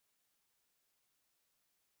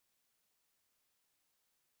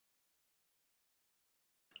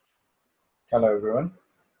Hello everyone.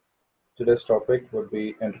 Today's topic would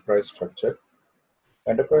be enterprise structure.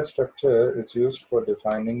 Enterprise structure is used for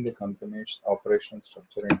defining the company's operational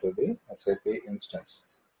structure into the SAP instance.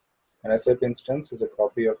 An SAP instance is a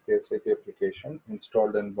copy of the SAP application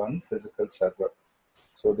installed in one physical server.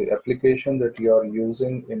 So the application that you are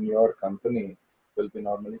using in your company will be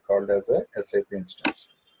normally called as a SAP instance.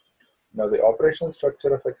 Now the operational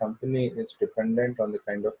structure of a company is dependent on the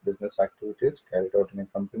kind of business activities carried out in a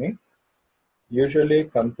company. Usually,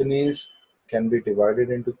 companies can be divided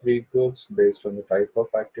into three groups based on the type of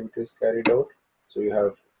activities carried out. So you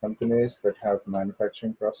have companies that have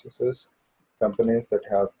manufacturing processes, companies that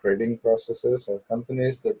have trading processes, or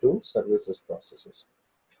companies that do services processes.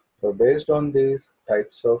 So based on these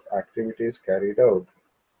types of activities carried out,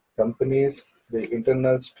 the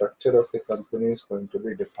internal structure of the company is going to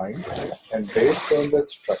be defined, and based on that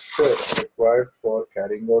structure required for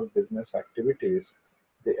carrying out business activities,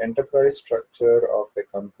 the enterprise structure of a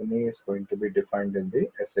company is going to be defined in the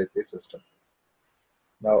SAP system.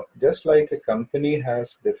 Now, just like a company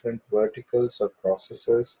has different verticals or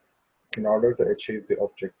processes in order to achieve the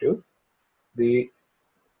objective, the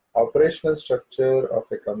operational structure of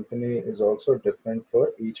a company is also different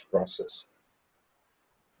for each process.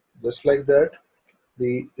 Just like that,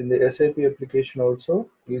 in the SAP application also,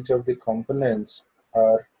 each of the components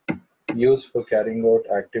are used for carrying out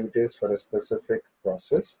activities for a specific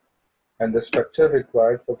process, and the structure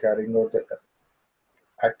required for carrying out the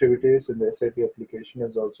activities in the SAP application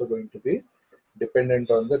is also going to be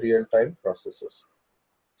dependent on the real-time processes.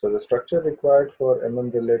 So the structure required for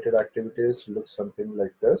related activities looks something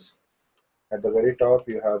like this. At the very top,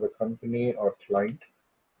 you have a company or client.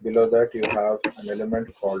 Below that, you have an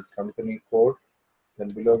element called company code. Then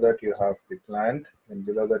below that you have the plant, and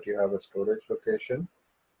below that you have a storage location.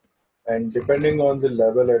 And depending on the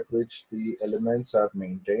level at which the elements are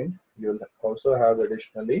maintained, you'll also have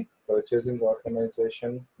additionally purchasing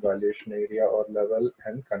organization, valuation area or level,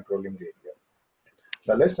 and controlling area.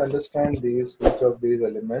 Now let's understand each of these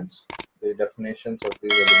elements, the definitions of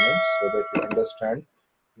these elements, so that you understand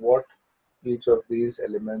what each of these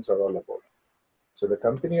elements are all about. So the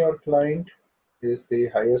company or client is the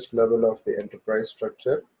highest level of the enterprise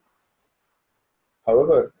structure.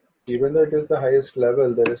 However, even though it is the highest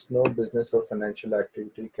level, there is no business or financial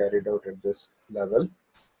activity carried out at this level.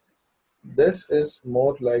 This is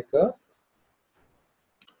more like a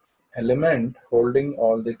element holding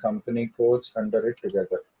all the company codes under it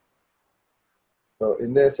together. So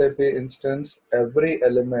in the SAP instance, every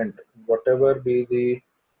element, whatever be the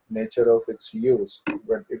nature of its use,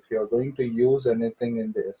 but if you're going to use anything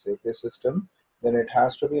in the SAP system, then it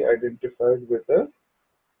has to be identified with a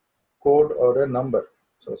code or a number.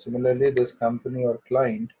 So similarly, this company or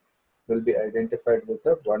client will be identified with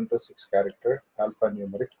a 1 to 6 character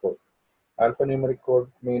alphanumeric code. Alphanumeric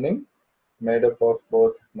code meaning made up of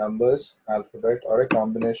both numbers, alphabet, or a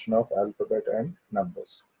combination of alphabet and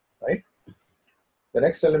numbers, right? The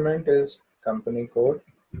next element is company code.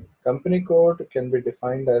 Company code can be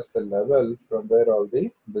defined as the level from where all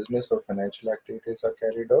the business or financial activities are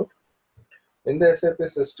carried out. In the SAP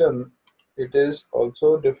system, it is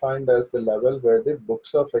also defined as the level where the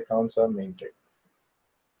books of accounts are maintained.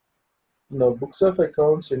 Now, books of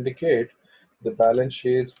accounts indicate the balance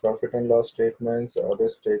sheets, profit and loss statements,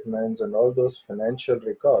 audit statements, and all those financial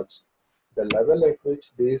records. The level at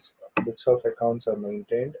which these books of accounts are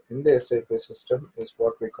maintained in the SAP system is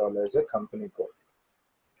what we call as a company code.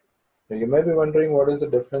 Now, you may be wondering what is the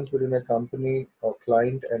difference between a company or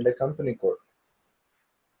client and a company code.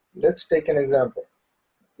 Let's take an example.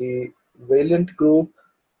 The Valiant Group,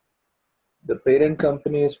 the parent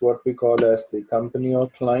company, is what we call as the company or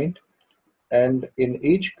client, and in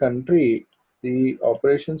each country the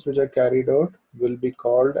operations which are carried out will be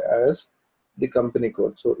called as the company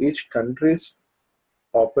code. So each country's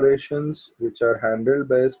operations which are handled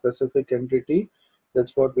by a specific entity,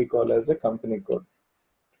 that's what we call as a company code.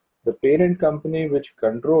 The parent company which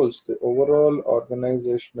controls the overall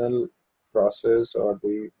organizational process or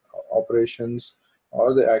the operations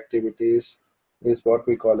or the activities is what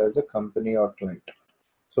we call as a company or client.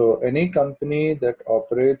 So any company that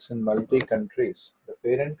operates in multi-countries, the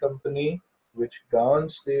parent company which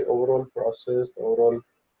governs the overall process, the overall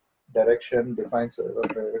direction, defines the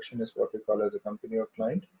direction is what we call as a company or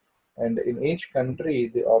client. And in each country,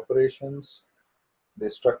 the operations, the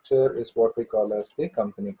structure is what we call as the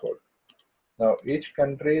company code. Now, each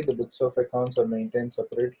country, the books of accounts are maintained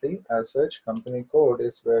separately. As such, company code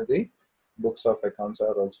is where the books of accounts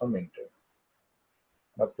are also maintained.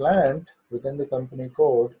 A plant within the company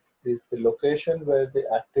code is the location where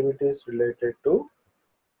the activities related to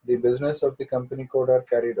the business of the company code are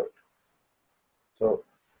carried out. So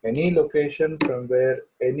any location from where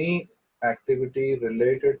any activity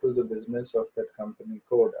related to the business of that company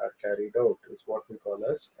code are carried out is what we call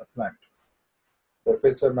as a plant. So if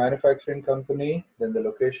it's a manufacturing company, then the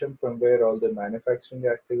location from where all the manufacturing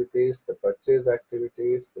activities, the purchase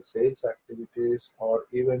activities, the sales activities, or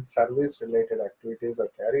even service related activities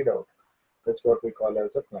are carried out, that's what we call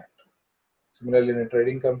as a plant. Similarly, in a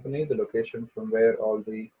trading company, the location from where all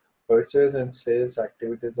the purchase and sales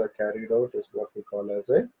activities are carried out is what we call as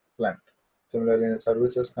a plant. Similarly, in a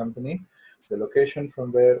services company, the location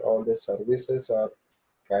from where all the services are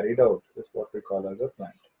carried out is what we call as a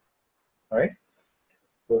plant, right?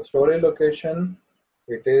 So storage location,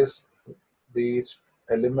 it is the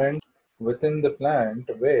element within the plant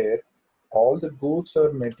where all the goods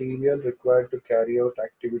or material required to carry out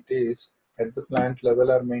activities at the plant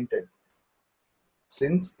level are maintained.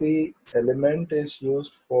 Since the element is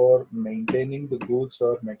used for maintaining the goods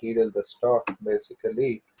or material, the stock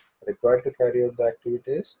basically required to carry out the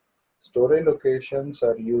activities, storage locations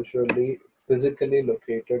are usually physically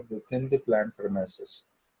located within the plant premises.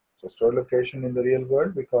 So store location in the real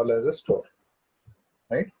world we call as a store,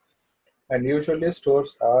 right? And usually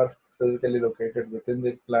stores are physically located within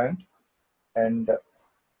the plant, and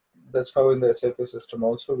that's how in the SAP system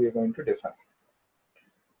also we are going to define.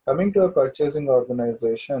 Coming to a purchasing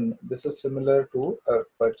organization, this is similar to a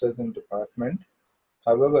purchasing department.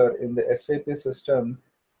 However, in the SAP system,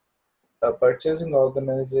 a purchasing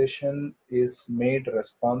organization is made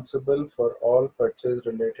responsible for all purchase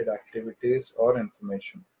related activities or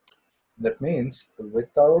information. That means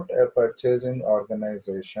without a purchasing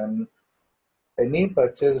organization, any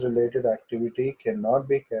purchase related activity cannot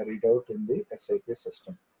be carried out in the SAP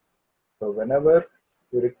system. So whenever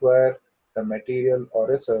you require a material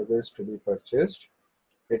or a service to be purchased,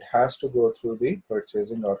 it has to go through the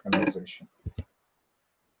purchasing organization.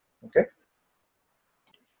 Okay.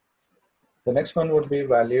 The next one would be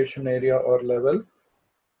valuation area or level.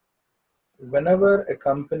 Whenever a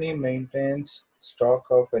company maintains stock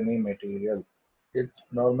of any material, it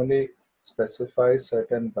normally specifies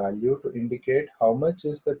certain value to indicate how much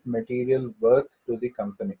is that material worth to the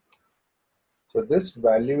company. So this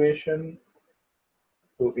valuation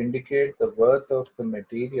to indicate the worth of the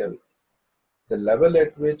material, the level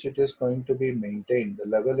at which it is going to be maintained, the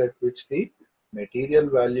level at which the material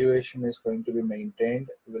valuation is going to be maintained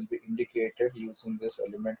will be indicated using this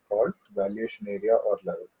element called valuation area or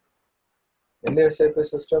level. In the SAP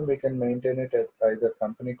system, we can maintain it at either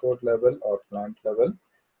company code level or plant level,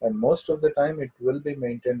 and most of the time it will be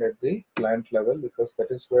maintained at the plant level because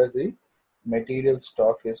that is where the material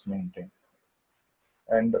stock is maintained.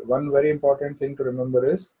 And one very important thing to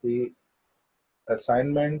remember is the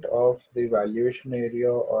assignment of the valuation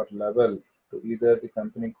area or level to either the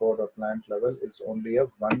company code or plant level is only a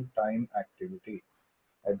one-time activity.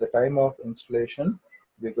 At the time of installation,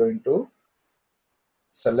 we're going to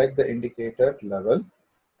select the indicator level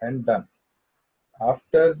and done.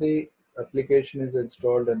 After the application is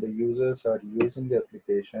installed and the users are using the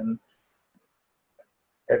application,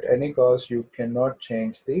 at any cost, you cannot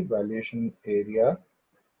change the valuation area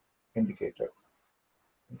indicator.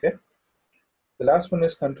 Okay. The last one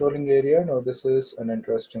is controlling area. Now, this is an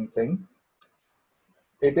interesting thing.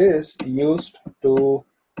 It is used to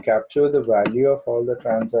capture the value of all the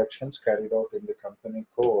transactions carried out in the company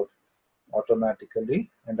code automatically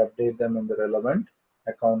and update them in the relevant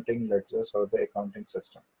accounting ledgers or the accounting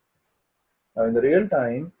system. Now, in the real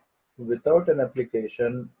time, without an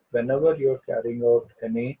application, whenever you're carrying out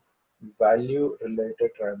any value related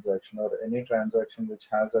transaction or any transaction which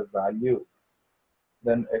has a value,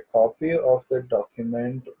 then a copy of the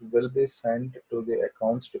document will be sent to the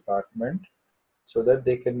accounts department so that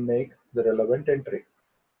they can make the relevant entry.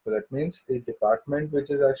 So that means the department which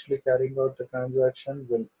is actually carrying out the transaction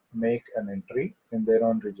will make an entry in their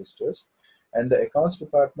own registers, and the accounts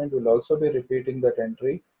department will also be repeating that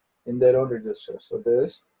entry in their own registers. So there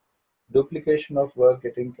is duplication of work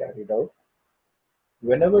getting carried out.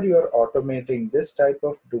 Whenever you are automating, this type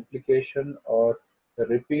of duplication or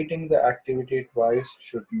repeating the activity twice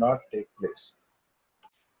should not take place.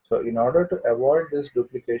 So in order to avoid this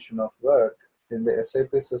duplication of work in the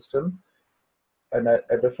SAP system,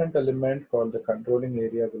 a different element called the controlling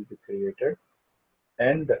area will be created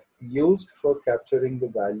and used for capturing the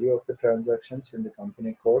value of the transactions in the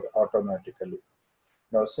company code automatically.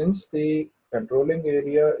 Now, since the controlling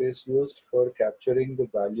area is used for capturing the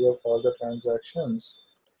value of all the transactions,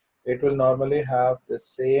 it will normally have the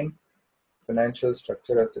same financial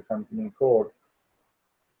structure as the company code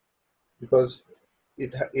because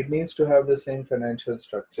it needs to have the same financial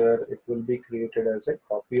structure. It will be created as a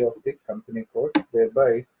copy of the company code,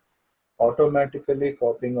 thereby automatically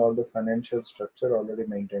copying all the financial structure already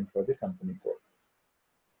maintained for the company code.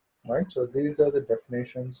 Right, so these are the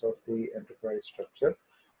definitions of the enterprise structure.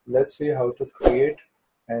 Let's see how to create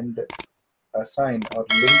and assign or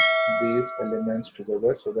link these elements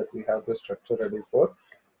together so that we have the structure ready for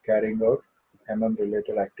carrying out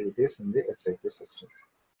related activities in the SAP system.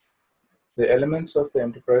 The elements of the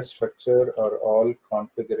enterprise structure are all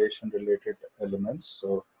configuration related elements.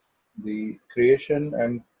 So the creation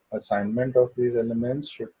and assignment of these elements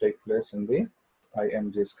should take place in the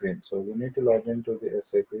IMG screen. So we need to log into the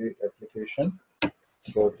SAP application,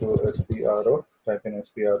 go to SPRO, type in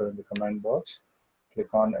SPRO in the command box,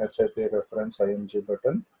 click on SAP reference IMG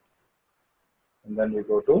button, and then we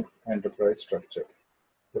go to enterprise structure.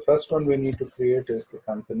 The first one we need to create is the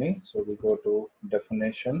company. So we go to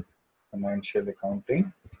definition, financial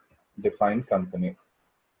accounting, define company.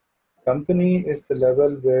 Company is the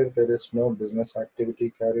level where there is no business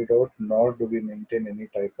activity carried out, nor do we maintain any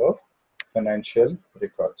type of financial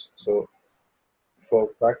records. So for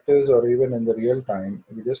practice or even in the real time,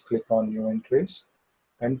 we just click on new entries,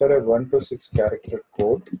 enter a 1 to 6 character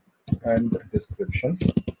code and description.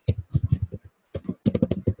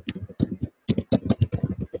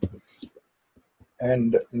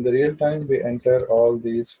 And in the real time, we enter all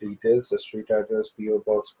these details, the street address, PO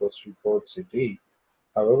box, postal code, city.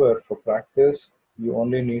 However, for practice, you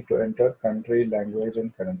only need to enter country, language,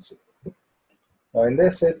 and currency. Now, in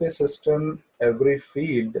the SAP system, every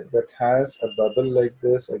field that has a bubble like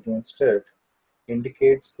this against it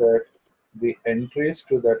indicates that the entries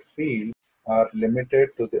to that field are limited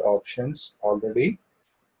to the options already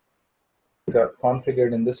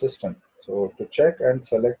configured in the system. So to check and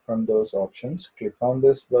select from those options, click on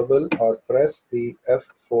this bubble or press the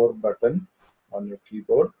F4 button on your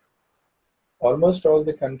keyboard. Almost all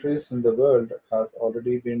the countries in the world have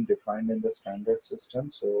already been defined in the standard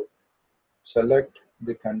system. So select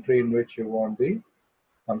the country in which you want the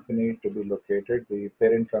company to be located, the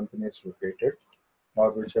parent company is located,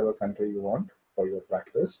 or whichever country you want for your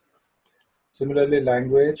practice. Similarly,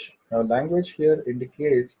 language. Now, language here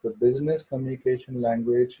indicates the business communication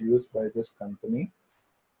language used by this company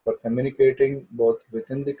for communicating both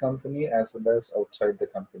within the company as well as outside the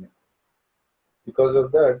company. Because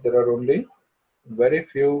of that, there are only very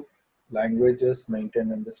few languages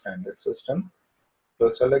maintained in the standard system.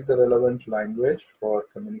 So select the relevant language for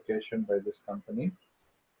communication by this company.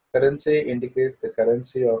 Currency indicates the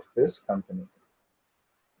currency of this company.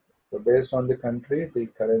 So based on the country, the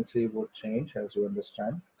currency would change, as you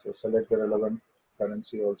understand. So select the relevant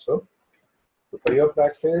currency also. So for your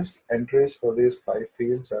practice, entries for these 5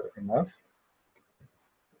 fields are enough.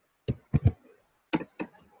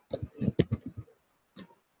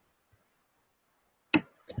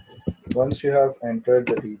 Once you have entered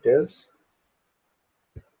the details,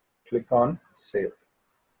 click on Save.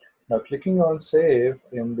 Now clicking on Save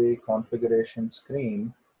in the configuration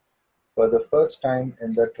screen, for the first time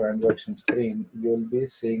in the transaction screen, you'll be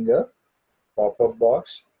seeing a pop-up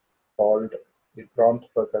box called the prompt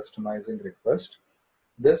for customizing request.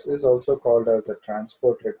 This is also called as a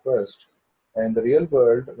transport request. In the real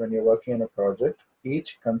world, when you're working on a project,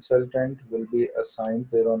 each consultant will be assigned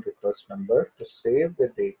their own request number to save the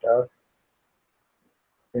data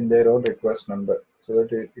in their own request number so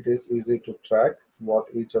that it is easy to track what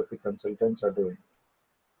each of the consultants are doing.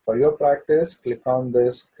 For your practice, click on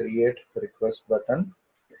this Create Request button,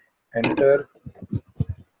 enter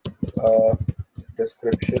a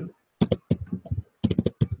description,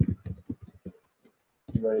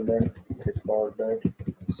 violent recorded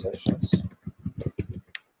sessions.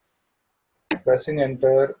 Pressing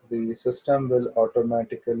enter, the system will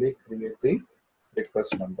automatically create the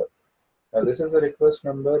request number. Now this is a request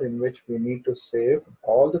number in which we need to save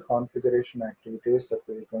all the configuration activities that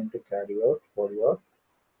we're going to carry out for your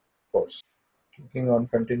course. Clicking on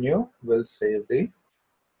continue will save the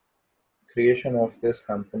creation of this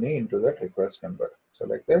company into that request number. So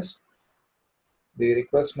like this, the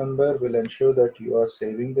request number will ensure that you are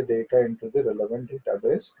saving the data into the relevant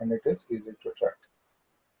database and it is easy to track.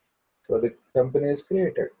 So the company is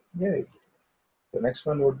created. Yay. The next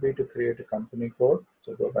one would be to create a company code.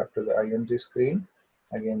 So go back to the IMG screen.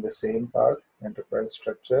 Again, the same path, enterprise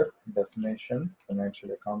structure, definition,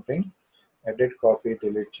 financial accounting, edit, copy,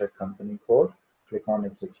 delete, check company code. Click on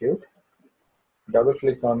execute. Double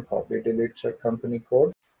click on copy, delete, check company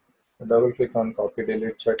code. Double click on copy,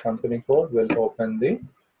 delete, check company code will open the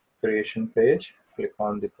creation page. Click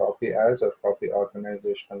on the copy as or copy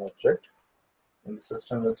organizational object and the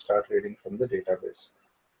system will start reading from the database.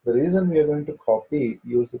 The reason we are going to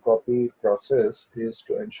use the copy process is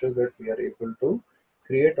to ensure that we are able to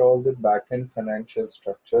create all the backend financial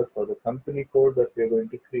structure for the company code that we are going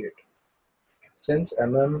to create. Since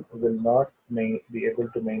will not be able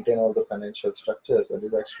to maintain all the financial structures, that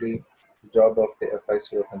is actually the job of the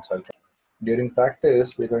FICO consultant. During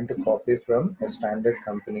practice, we're going to copy from a standard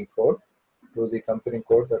company code to the company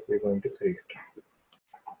code that we're going to create.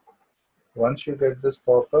 Once you get this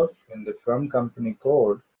pop-up in the from company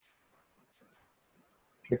code,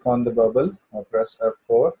 click on the bubble or press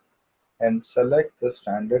F4 and select the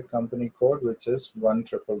standard company code, which is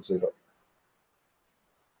 1000.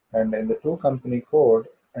 And in the to company code,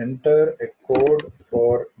 enter a code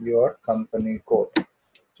for your company code.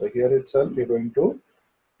 So here itself, you're going to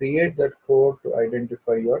create that code to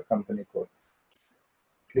identify your company code.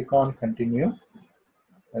 Click on continue,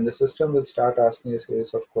 and the system will start asking a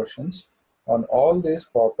series of questions. On all these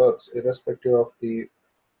pop-ups, irrespective of the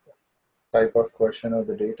type of question or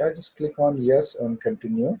the data, just click on yes and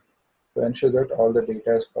continue to ensure that all the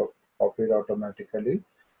data is copied automatically.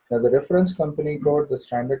 Now the reference company code, the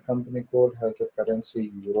standard company code has the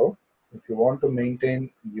currency euro. If you want to maintain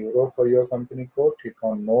euro for your company code, click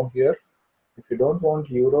on no here. If you don't want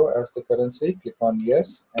euro as the currency, click on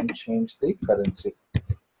yes and change the currency.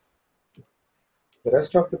 The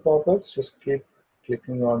rest of the pop-ups, just keep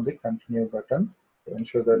clicking on the continue button to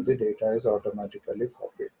ensure that the data is automatically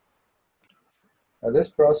copied. Now this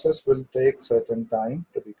process will take certain time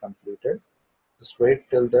to be completed. Just wait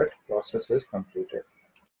till that process is completed.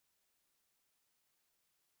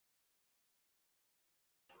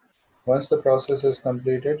 Once the process is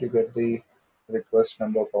completed, you get the request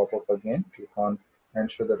number pop-up again. Click on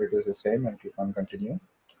ensure that it is the same and click on continue.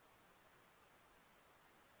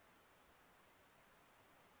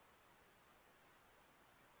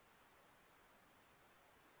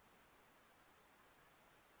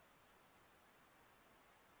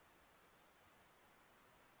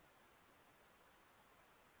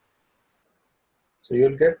 So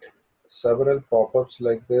you'll get several pop-ups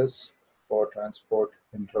like this for transport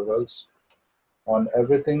intervals. On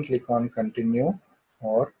everything, click on continue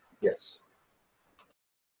or yes.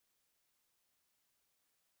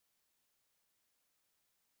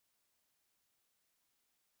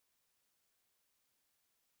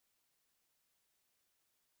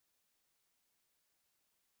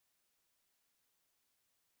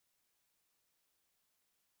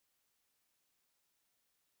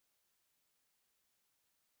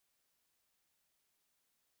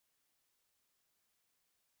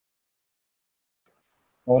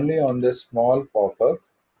 Only on this small pop-up,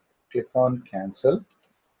 click on cancel,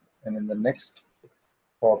 and in the next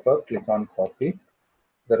pop-up, click on copy.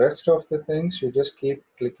 The rest of the things, you just keep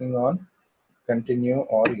clicking on continue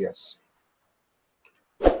or yes.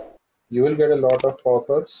 You will get a lot of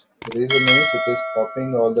pop-ups. The reason is it is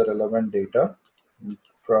copying all the relevant data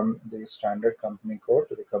from the standard company code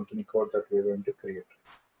to the company code that we're going to create.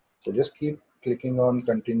 So just keep clicking on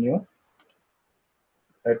continue.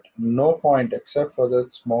 At no point except for the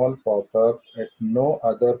small pop-up, at no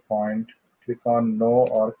other point, click on no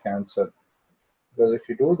or cancel. Because if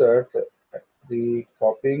you do that, the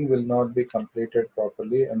copying will not be completed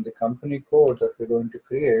properly and the company code that we're going to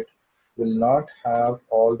create will not have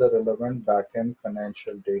all the relevant backend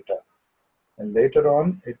financial data. And later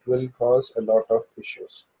on, it will cause a lot of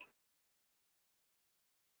issues.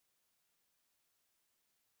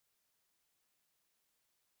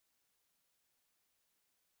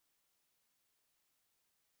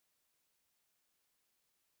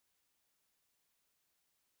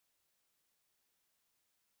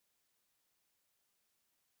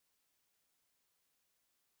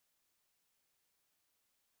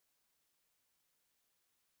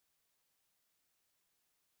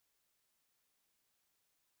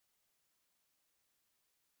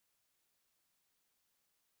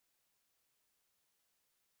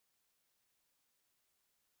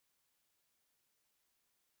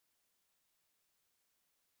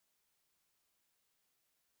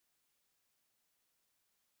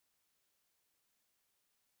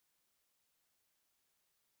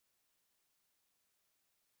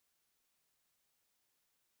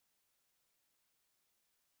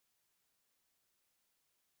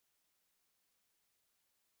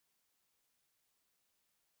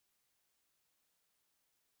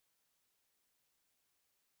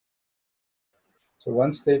 So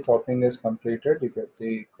once the copying is completed, you get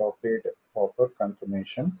the copied pop-up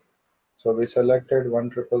confirmation. So we selected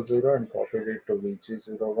 1000 and copied it to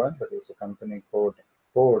VG01, that is the company code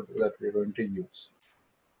that we're going to use.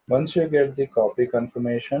 Once you get the copy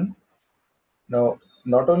confirmation, now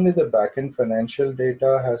not only the backend financial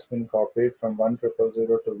data has been copied from 1000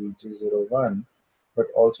 to VG01, but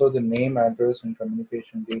also the name, address, and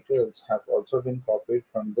communication details have also been copied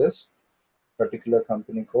from this particular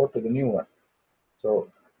company code to the new one. So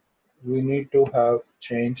we need to have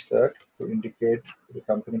changed that to indicate the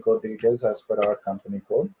company code details as per our company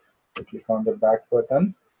code. So click on the back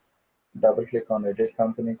button, double click on edit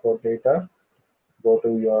company code data, go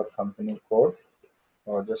to your company code,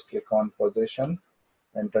 or just click on position,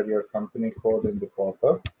 enter your company code in the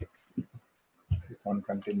pop-up, click on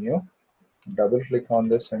continue, double click on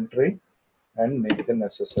this entry and make the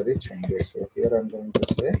necessary changes. So here I'm going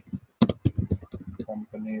to say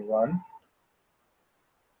company 1,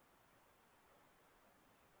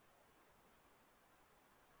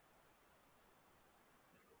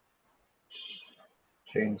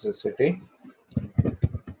 change the city,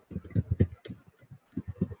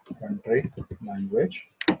 country, language.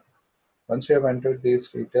 Once you have entered these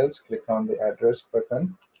details, click on the address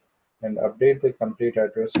button and update the complete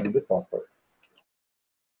address in the pop-up.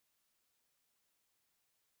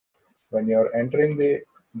 When you're entering the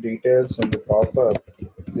details in the pop-up,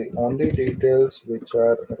 the only details which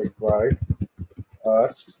are required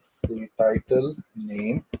are the title,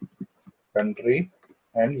 name, country,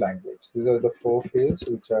 and language. These are the 4 fields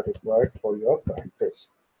which are required for your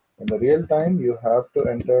practice. In the real time, you have to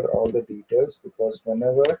enter all the details, because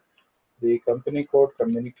whenever the company code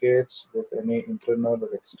communicates with any internal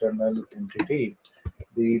or external entity,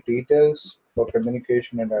 the details for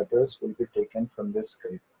communication and address will be taken from this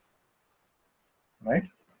script, right?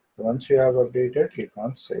 So once you have updated, click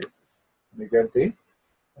on save. You get the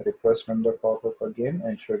request number pop up again.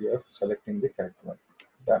 Ensure you are selecting the correct one.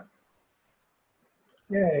 Done.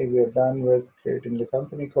 Yay, we are done with creating the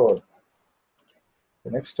company code.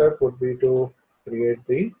 The next step would be to create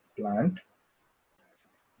the plant.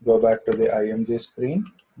 Go back to the IMG screen.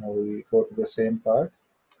 Now we go to the same part,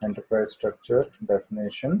 enterprise structure,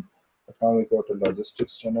 definition. But now we go to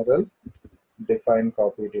logistics general, define,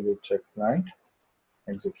 copy, delete, check plant,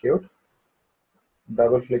 execute.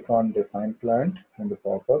 Double click on define plant in the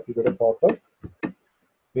pop-up. You get a pop-up.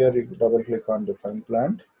 Here you double click on define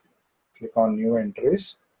plant, click on new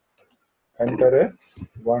entries, enter a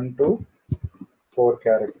 1 to 4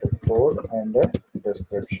 character code and a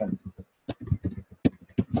description.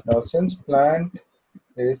 Now since plant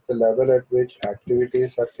is the level at which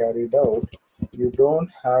activities are carried out, you don't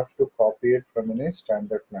have to copy it from any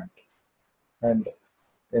standard plant. And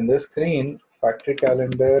in this screen, factory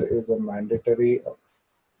calendar is a mandatory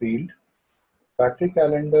field. Factory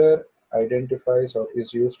calendar identifies or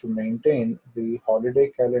is used to maintain the holiday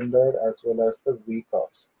calendar as well as the week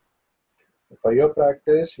offs. For your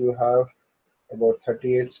practice, you have about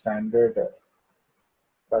 38 standard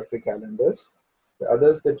factory calendars. The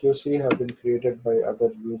others that you see have been created by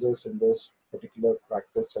other users in this particular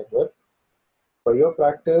practice server. For your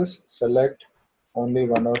practice, select only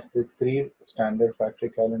one of the 3 standard factory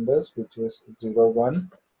calendars, which is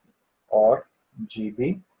 01 or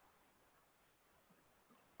GB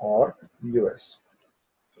or US.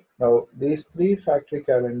 Now, these 3 factory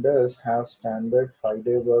calendars have standard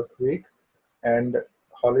 5-day work week, and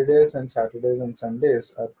holidays and Saturdays and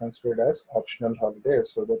Sundays are considered as optional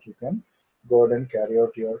holidays, so that you can go ahead and carry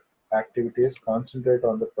out your activities, concentrate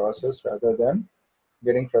on the process rather than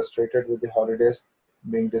getting frustrated with the holidays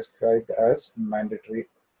being described as mandatory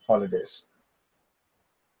holidays.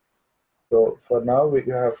 So for now, we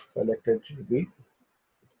have selected GB.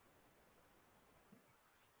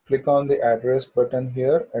 Click on the address button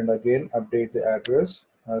here and again update the address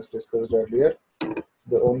as discussed earlier.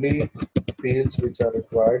 The only fields which are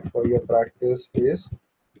required for your practice is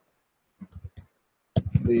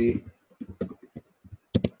the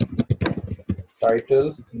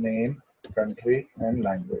title, name, country, and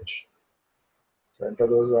language. So enter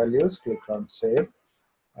those values, click on save,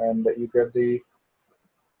 and you get the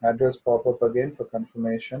address pop up again for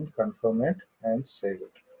confirmation. Confirm it and save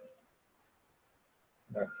it.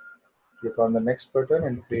 Done. Click on the next button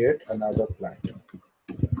and create another plant.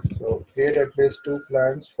 So create at least 2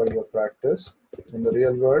 plants for your practice. In the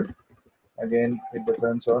real world, again, it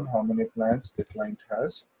depends on how many plants the client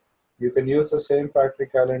has. You can use the same factory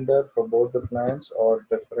calendar for both the plants or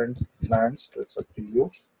different plants. That's up to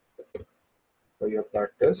you for your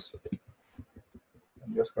practice.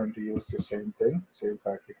 I'm just going to use the same thing, same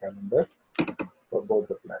factory calendar for both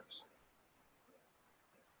the plants.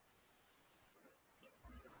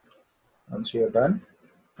 Once you're done,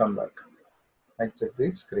 come back. Exit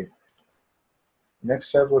the screen. Next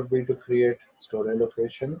step would be to create storage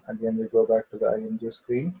location. Again, we go back to the IMG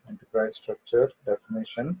screen, enterprise structure,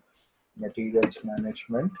 definition, materials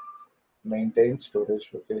management, maintain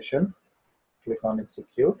storage location. Click on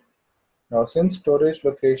execute. Now, since storage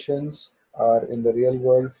locations are in the real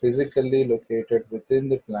world physically located within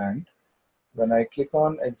the plant. When I click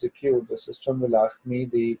on execute, the system will ask me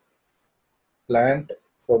the plant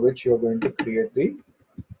for which you're going to create the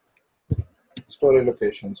storage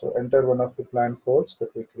location. So enter one of the plant codes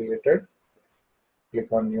that we created, click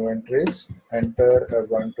on new entries, enter a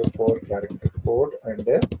 1 to 4 character code and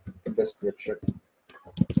a description.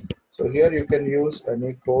 So here you can use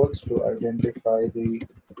any codes to identify the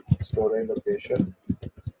storage location.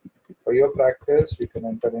 For your practice, you can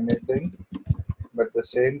enter anything, but the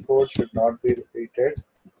same code should not be repeated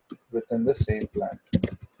within the same plant.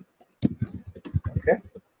 Okay.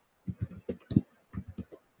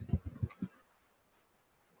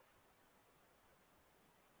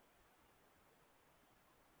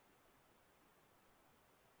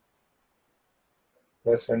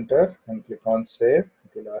 Press enter and click on save.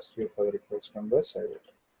 It will ask you for the request number, save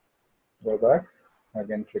it. Go back,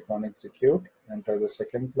 again click on execute, enter the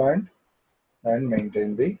second plant and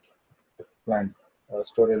maintain the plant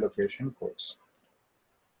storage location codes.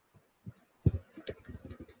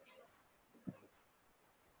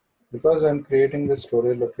 Because I'm creating the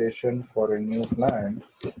storage location for a new plant,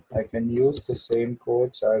 I can use the same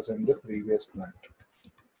codes as in the previous plant.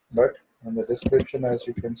 But in the description, as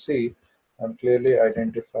you can see, I'm clearly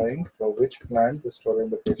identifying for which plant the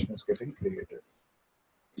storage location is getting created.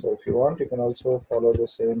 So if you want, you can also follow the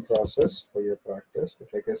same process for your practice. But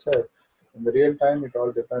like I said, in the real time, it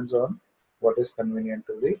all depends on what is convenient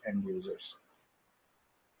to the end users.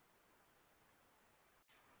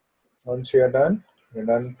 Once you are done, you're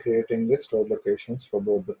done creating the store locations for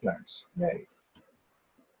both the plants. Yay.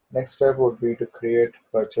 Next step would be to create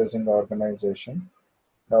purchasing organization.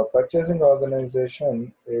 Now, purchasing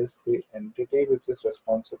organization is the entity which is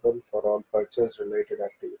responsible for all purchase related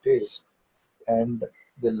activities, and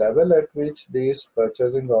the level at which these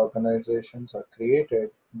purchasing organizations are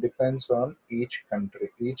created depends on each country,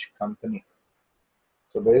 each company.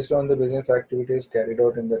 So based on the business activities carried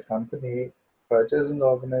out in the company, purchasing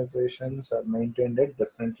organizations are maintained at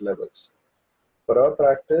different levels. For our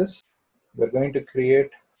practice, we're going to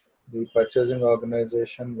create the purchasing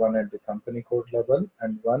organization, one at the company code level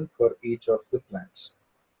and one for each of the plants.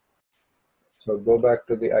 So go back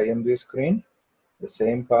to the IMG screen, the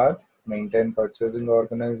same path, maintain purchasing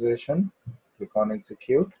organization, click on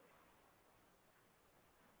execute,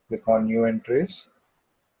 click on new entries,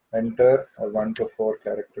 enter a 1 to 4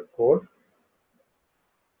 character code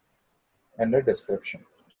and a description.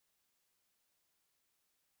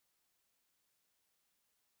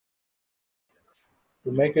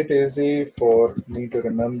 To make it easy for me to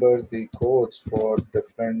remember the codes for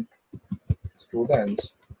different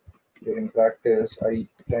students during practice, I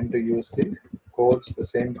tend to use the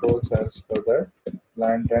same codes as for the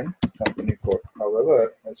plant and company code.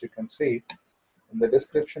 However, as you can see, in the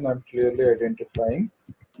description, I'm clearly identifying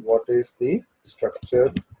what is the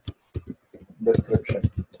structure description.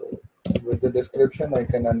 So with the description, I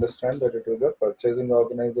can understand that it is a purchasing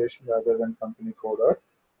organization rather than company code or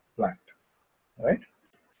plant, right?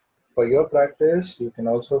 For your practice, you can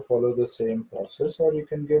also follow the same process or you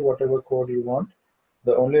can give whatever code you want.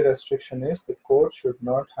 The only restriction is the code should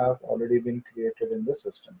not have already been created in the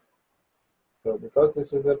system. So because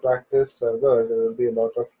this is a practice server, there will be a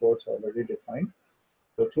lot of codes already defined.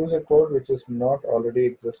 So choose a code which is not already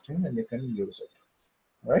existing and you can use it,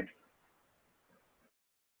 right?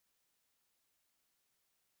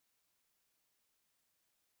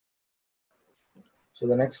 So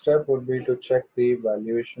the next step would be to check the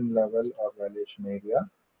valuation level or valuation area.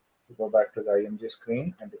 Go back to the IMG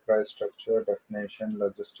screen, enterprise structure, definition,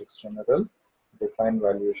 logistics general, define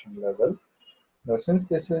valuation level. Now, since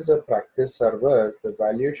this is a practice server, the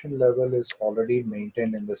valuation level is already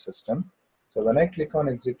maintained in the system. So when I click on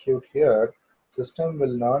execute here, system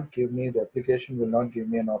will not give me, the application will not give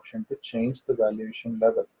me an option to change the valuation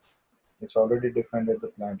level. It's already defined at the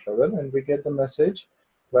plant level and we get the message,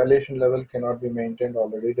 valuation level cannot be maintained,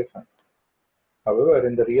 already defined. However,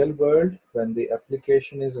 in the real world, when the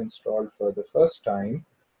application is installed for the first time,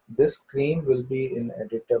 this screen will be in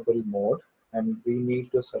editable mode and we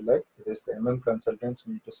need to select, it is the consultants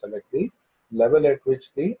need to select the level at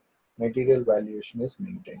which the material valuation is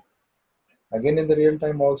maintained. Again, in the real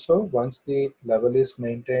time also, once the level is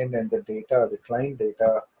maintained and the data, the client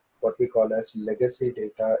data, what we call as legacy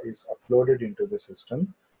data is uploaded into the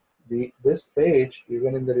system, this page,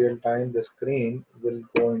 even in the real time, the screen will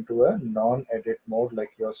go into a non-edit mode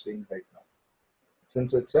like you're seeing right now.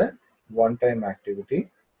 Since it's a one-time activity,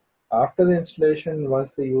 after the installation,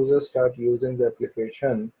 once the users start using the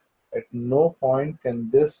application, at no point can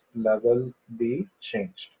this level be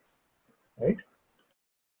changed, right?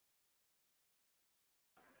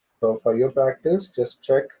 So for your practice, just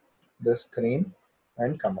check this screen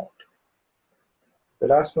and come out. The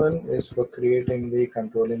last one is for creating the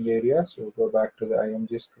controlling area. So go back to the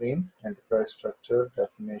IMG screen, enterprise structure,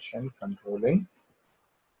 definition, controlling,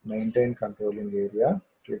 maintain controlling area,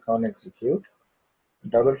 click on execute,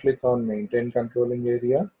 double click on maintain controlling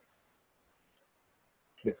area,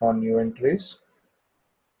 click on new entries.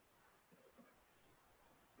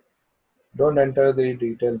 Don't enter the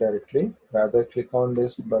detail directly, rather click on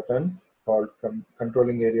this button called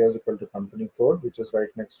controlling area is equal to company code, which is right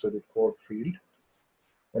next to the code field.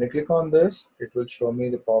 When you click on this, it will show me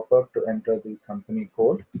the pop-up to enter the company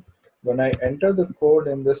code. When I enter the code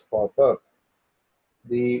in this pop-up,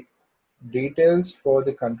 the details for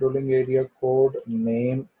the controlling area code,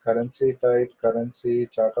 name, currency type, currency,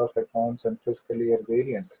 chart of accounts, and fiscal year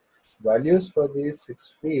variant. Values for these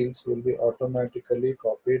 6 fields will be automatically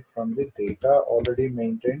copied from the data already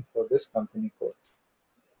maintained for this company code,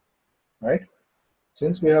 right?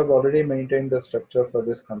 Since we have already maintained the structure for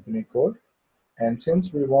this company code, and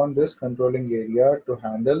since we want this controlling area to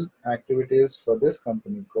handle activities for this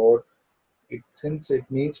company code, since it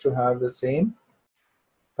needs to have the same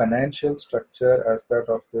financial structure as that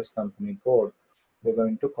of this company code, we're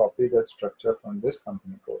going to copy that structure from this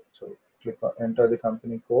company code. So click on enter the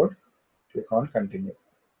company code, click on continue.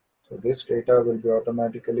 So this data will be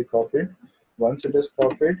automatically copied. Once it is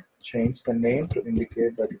copied, change the name to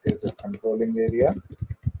indicate that it is a controlling area.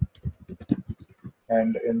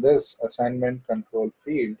 And in this assignment control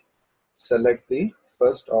field, select the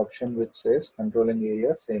first option which says controlling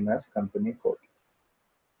area same as company code.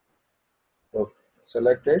 So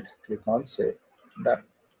select it, click on save. Done.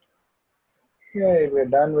 Yeah, we're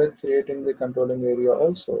done with creating the controlling area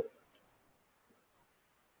also.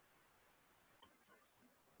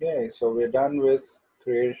 Yeah, so we're done with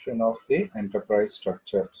creation of the enterprise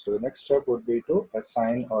structure. So the next step would be to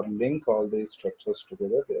assign or link all these structures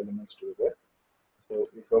together, the elements together. So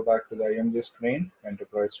we go back to the IMG screen,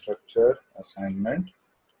 enterprise structure, assignment,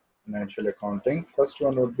 financial accounting. First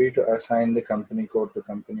one would be to assign the company code to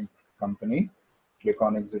company. Click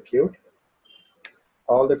on execute.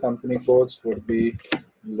 All the company codes would be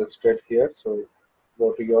listed here. So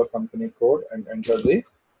go to your company code and enter the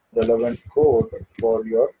relevant code for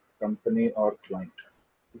your company or client.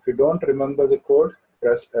 If you don't remember the code,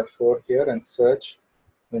 press F4 here and search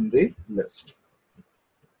in the list.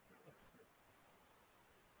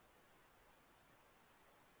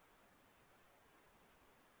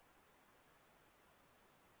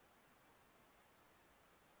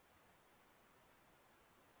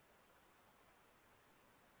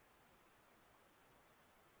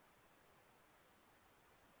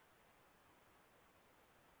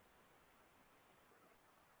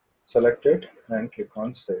 Select it and click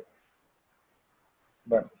on save.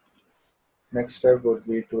 Done. Next step would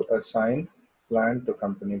be to assign plan to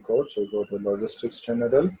company code. So go to logistics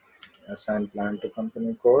general, assign plan to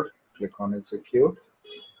company code, click on execute,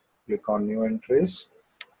 click on new entries,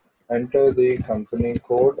 enter the company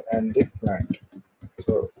code and the plant.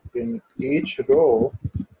 So in each row,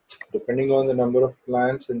 depending on the number of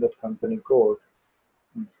plants in that company code,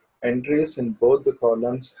 entries in both the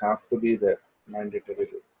columns have to be there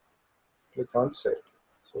mandatorily. Click on save.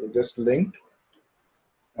 So we just linked,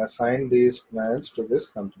 assign these plants to this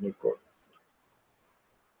company code.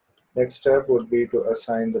 Next step would be to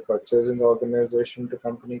assign the purchasing organization to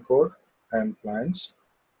company code and plants.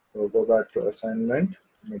 So go back to assignment,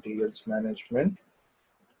 materials management.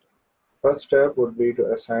 First step would be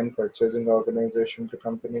to assign purchasing organization to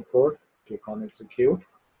company code. Click on execute.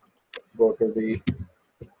 Go to the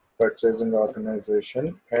purchasing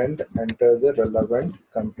organization and enter the relevant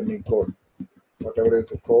company code. Whatever is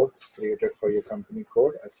the code created for your company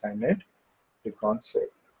code, assign it. Click on save.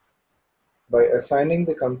 By assigning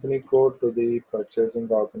the company code to the purchasing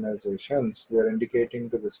organizations, we are indicating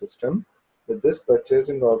to the system that this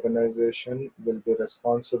purchasing organization will be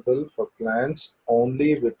responsible for plans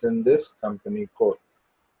only within this company code.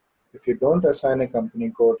 If you don't assign a company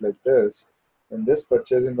code like this, then this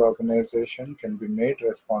purchasing organization can be made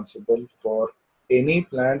responsible for any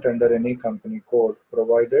plant under any company code,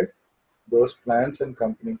 provided those plans and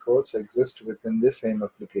company codes exist within the same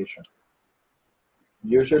application.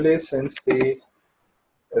 Usually, since the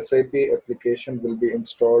SAP application will be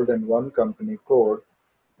installed in one company code,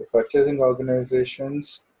 the purchasing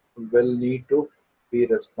organizations will need to be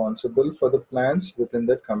responsible for the plans within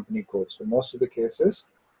that company code. So most of the cases,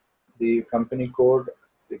 the company code,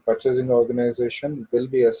 the purchasing organization will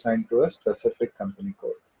be assigned to a specific company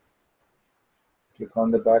code. Click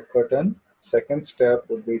on the back button. Second step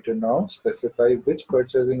would be to now specify which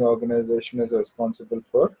purchasing organization is responsible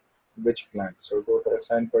for which plant. So go to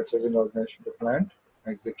assign purchasing organization to plant,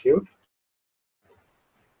 execute,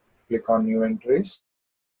 click on new entries,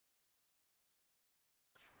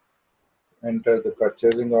 enter the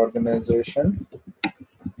purchasing organization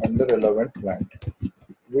and the relevant plant.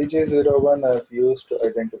 VG01 I've used to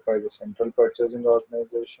identify the central purchasing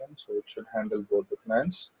organization, so it should handle both the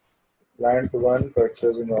plants. Plant 1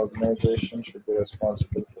 purchasing organization should be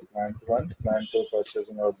responsible for plant 1, plant 2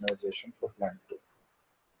 purchasing organization for plant 2.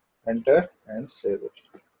 Enter and save it.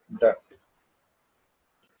 Done.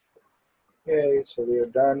 Okay, so we are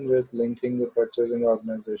done with linking the purchasing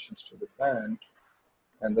organizations to the plant.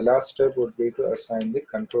 And the last step would be to assign the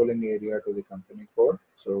controlling area to the company code.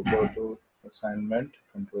 So go to assignment,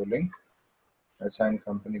 controlling, assign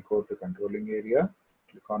company code to controlling area,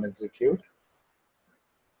 click on execute.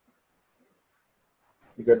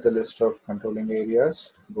 You get the list of controlling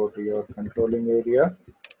areas. Go to your controlling area,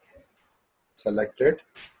 select it.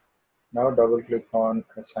 Now double click on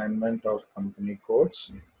assignment of company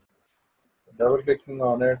codes. Double clicking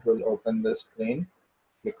on it will open this screen.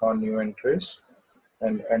 Click on new entries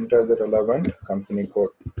and enter the relevant company code.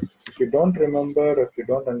 If you don't remember, if you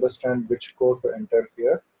don't understand which code to enter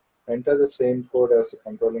here, enter the same code as the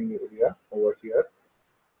controlling area over here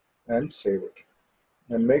and save it.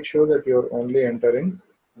 And make sure that you're only entering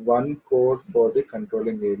one code for the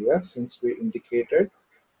controlling area, since we indicated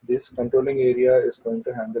this controlling area is going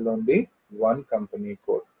to handle only one company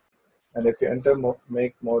code. And if you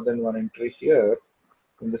make more than one entry here,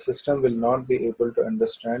 then the system will not be able to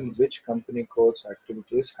understand which company codes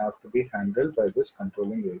activities have to be handled by this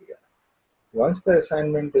controlling area. Once the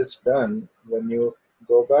assignment is done, when you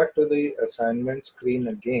go back to the assignment screen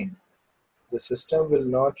again, the system will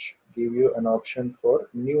not give you an option for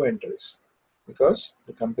new entries because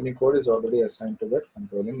the company code is already assigned to that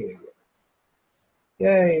controlling area.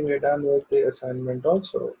 Yay, we're done with the assignment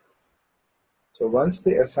also. So once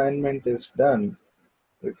the assignment is done,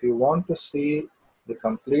 if you want to see the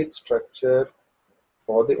complete structure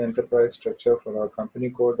for the enterprise structure for our company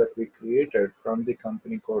code that we created from the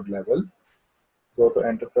company code level, go to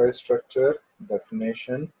enterprise structure,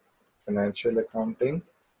 definition, financial accounting,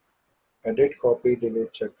 edit, copy,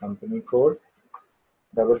 delete, check company code.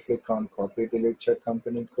 Double click on copy, delete, check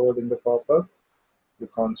company code in the pop-up.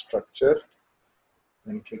 Click on structure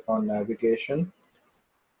and click on navigation.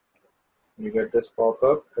 You get this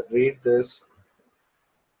pop-up. Read this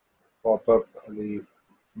pop-up, the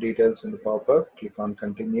details in the pop-up. Click on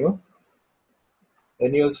continue.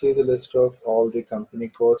 Then you'll see the list of all the company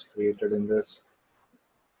codes created in this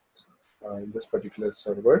particular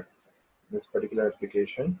server, this particular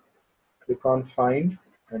application. Click on find,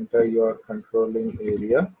 enter your controlling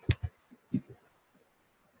area,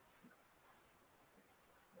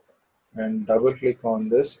 and double click on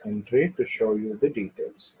this entry to show you the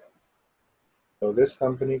details. So this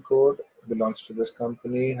company code belongs to this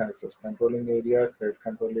company, has this controlling area, credit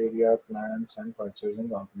control area, plants, and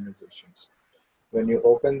purchasing organizations. When you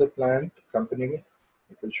open the plant company,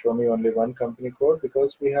 it will show me only one company code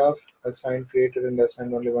because we have created and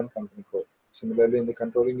assigned only one company code. Similarly, in the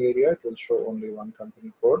controlling area, it will show only one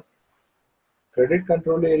company code. Credit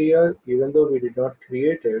control area, even though we did not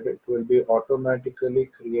create it, it will be automatically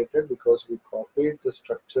created because we copied the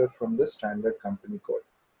structure from the standard company code.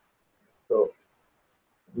 So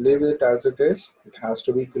leave it as it is. It has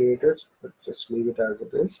to be created, but just leave it as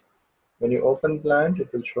it is. When you open plant,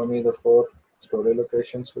 it will show me the 4 story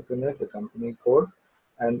locations within it, the company code,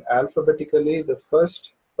 and alphabetically the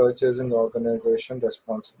first purchasing organization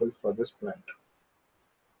responsible for this plant.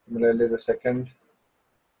 Similarly, the second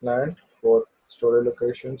plant, 4 story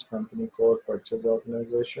locations, company code, purchase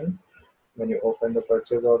organization. When you open the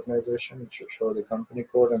purchase organization, it should show the company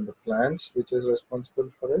code and the plants which is responsible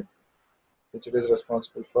for it, which it is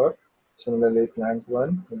responsible for. Similarly, plant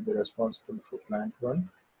 1 will be responsible for plant 1.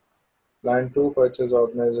 Plant 2 purchase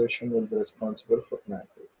organization will be responsible for plant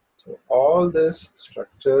 2. So all this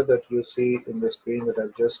structure that you see in the screen that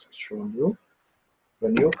I've just shown you,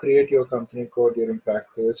 when you create your company code during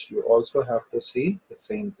practice, you also have to see the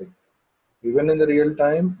same thing. Even in the real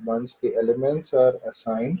time, once the elements are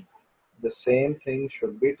assigned, the same thing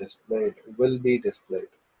should be displayed, will be displayed.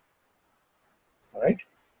 All right.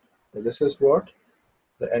 So this is what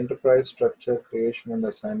the enterprise structure creation and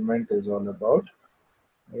assignment is all about.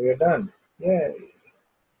 We are done. Yay.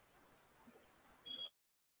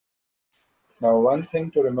 Now, one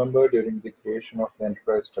thing to remember during the creation of the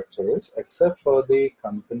enterprise structure is, except for the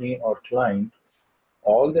company or client,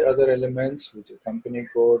 all the other elements, which are company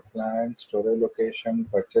code, plant, storage location,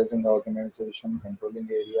 purchasing organization, controlling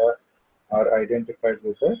area, are identified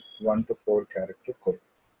with a 1 to 4 character code.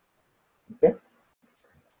 Okay.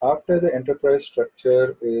 After the enterprise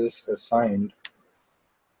structure is assigned,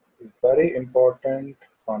 very important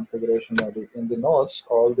configuration in the notes,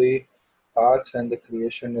 all the paths and the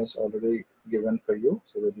creation is already given for you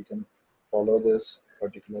so that you can follow this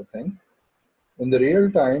particular thing. In the real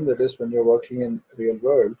time, that is when you're working in real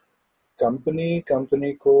world, company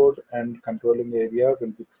code, and controlling area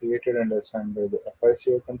will be created and assigned by the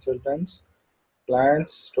FICO consultants.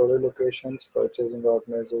 Plants, storage locations, purchasing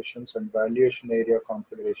organizations, and valuation area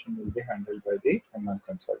configuration will be handled by the MM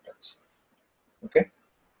consultants. Okay.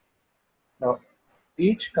 Now,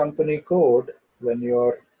 each company code, when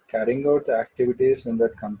you're carrying out the activities in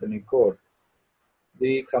that company code,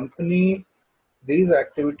 the company, these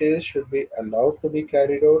activities should be allowed to be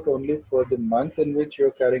carried out only for the month in which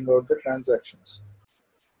you're carrying out the transactions.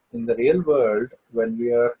 In the real world, when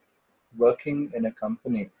we are working in a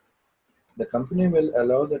company, the company will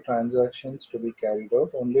allow the transactions to be carried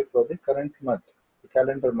out only for the current month, the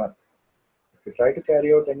calendar month. If you try to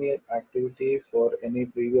carry out any activity for any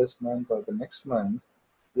previous month or the next month,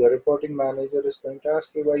 your reporting manager is going to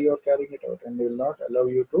ask you why you are carrying it out and will not allow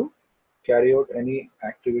you to carry out any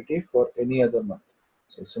activity for any other month.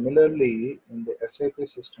 So similarly, in the SAP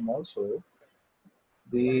system also,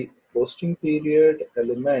 the posting period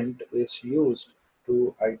element is used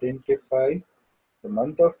to identify the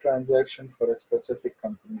month of transaction for a specific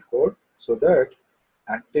company code so that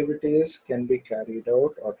activities can be carried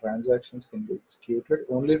out or transactions can be executed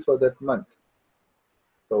only for that month.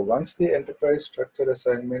 So once the enterprise structure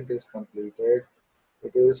assignment is completed,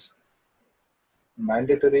 it is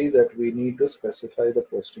mandatory that we need to specify the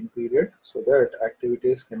posting period so that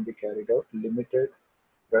activities can be carried out limited,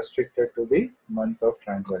 restricted to the month of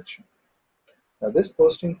transaction. Now this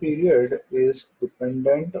posting period is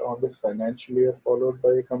dependent on the financial year followed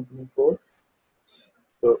by a company code.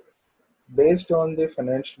 So based on the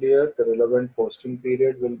financial year, the relevant posting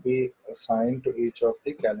period will be assigned to each of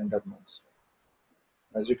the calendar months.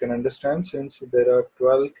 As you can understand, since there are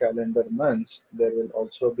 12 calendar months, there will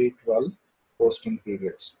also be 12 posting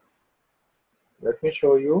periods. Let me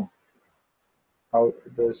show you how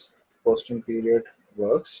this posting period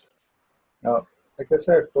works. Now, like I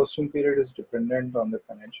said, posting period is dependent on the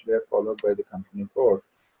financial year followed by the company code.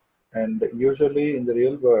 And usually in the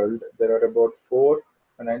real world, there are about 4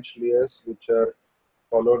 financial years which are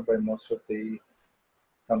followed by most of the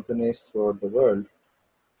companies throughout the world.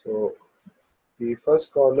 So the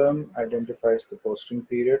first column identifies the posting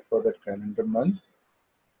period for that calendar month.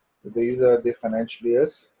 These are the financial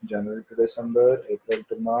years: January to December, April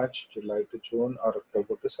to March, July to June, or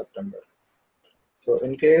October to September. So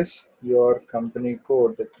in case your company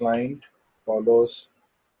code, the client follows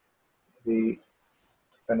the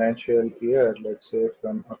financial year, let's say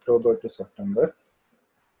from October to September,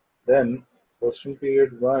 then posting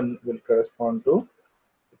period 1 will correspond to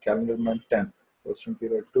calendar month 10. Posting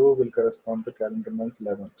period 2 will correspond to calendar month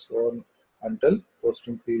 11. So on until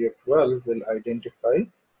posting period 12 will identify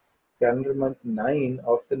calendar month 9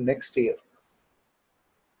 of the next year.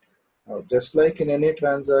 Now, just like in any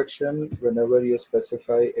transaction, whenever you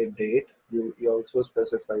specify a date, you also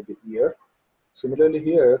specify the year. Similarly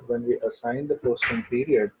here, when we assign the posting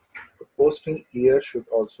period, the posting year should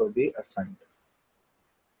also be assigned.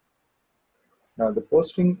 Now the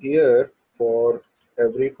posting year for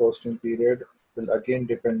every posting period will again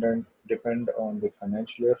depend on the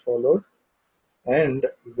financial year followed and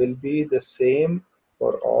will be the same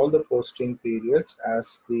for all the posting periods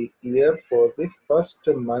as the year for the first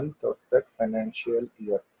month of that financial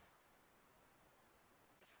year.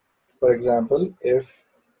 For example, if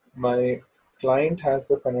my client has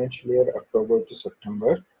the financial year October to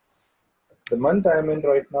September, the month I'm in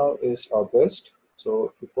right now is August,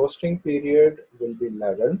 so the posting period will be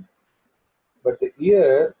 11. But the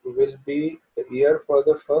year will be the year for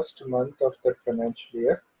the first month of the financial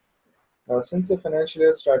year. Now, since the financial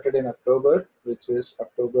year started in October, which is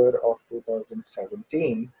October of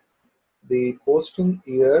 2017, the posting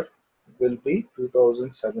year will be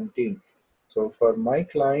 2017. So for my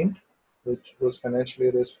client, whose financial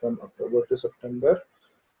year is from October to September,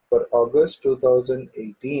 for August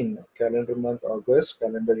 2018, calendar month August,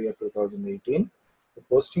 calendar year 2018, the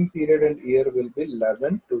posting period and year will be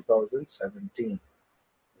 11/2017,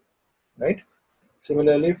 right?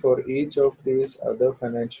 Similarly, for each of these other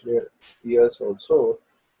financial years also,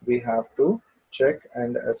 we have to check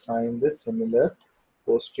and assign the similar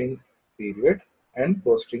posting period and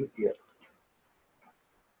posting year.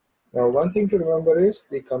 Now, one thing to remember is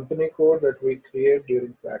the company code that we create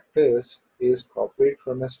during practice is copied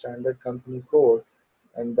from a standard company code,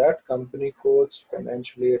 and that company code's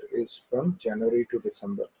financial year is from January to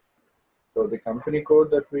December. So So the company code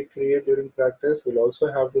that we create during practice will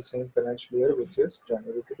also have the same financial year, which is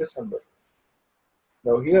January to December.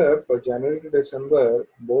 Now here for January to December,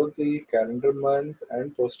 both the calendar month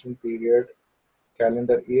and posting period,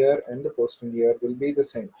 calendar year and the posting year will be the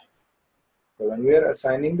same. So when we are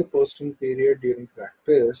assigning the posting period during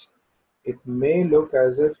practice, it may look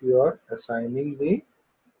as if you are assigning the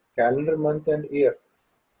calendar month and year.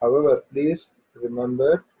 However, please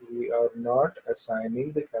remember we are not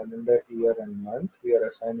assigning the calendar year and month. We are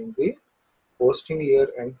assigning the posting year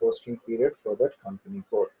and posting period for that company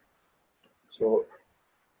code. So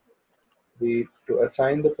to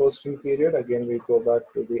assign the posting period, again we go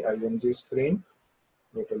back to the ING screen,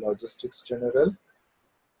 go to Logistics General,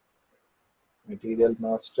 Material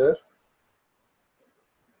Master,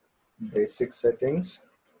 Basic Settings,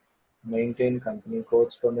 Maintain company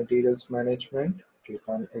codes for materials management, click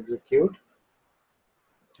on Execute.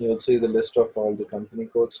 You'll see the list of all the company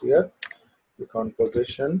codes here. Click on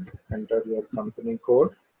Position, enter your company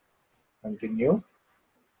code, continue.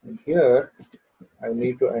 And here I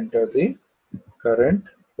need to enter the current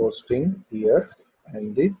posting year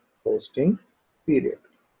and the posting period,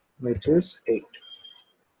 which is 8.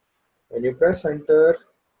 When you press enter,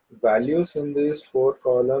 values in these 4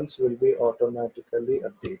 columns will be automatically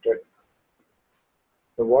updated.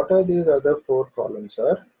 So what are these other 4 columns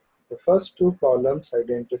are? The first 2 columns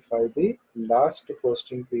identify the last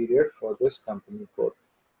posting period for this company code.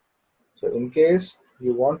 So in case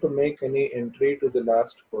you want to make any entry to the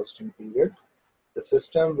last posting period, the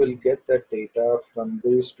system will get that data from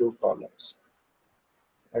these 2 columns.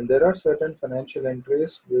 And there are certain financial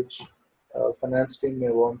entries which finance team may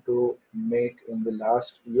want to make in the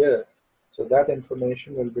last year. So that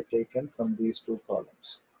information will be taken from these 2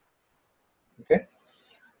 columns. Okay.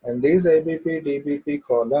 And these ABP, DBP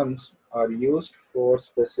columns are used for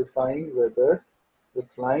specifying whether the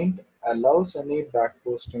client allows any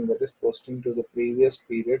backposting, that is posting to the previous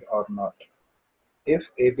period or not. If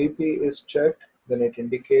ABP is checked, then it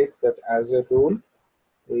indicates that as a rule,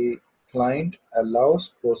 the client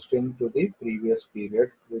allows posting to the previous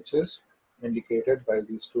period, which is indicated by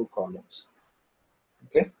these 2 columns.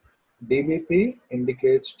 Okay. DBP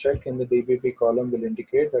indicates check in the DBP column will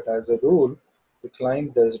indicate that as a rule, the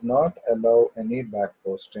client does not allow any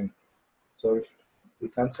backposting. So if the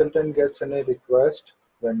consultant gets any request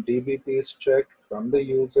when DBP is checked from the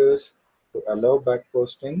users to allow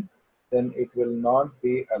backposting, then it will not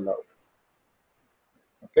be allowed.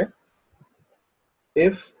 Okay.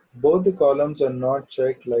 If both the columns are not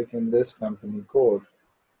checked like in this company code,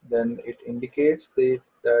 then it indicates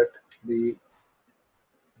that the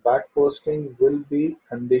backposting will be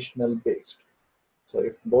conditional based. So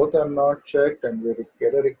if both are not checked and we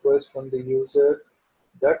get a request from the user,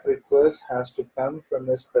 that request has to come from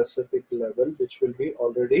a specific level which will be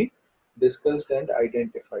already discussed and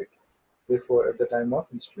identified before at the time of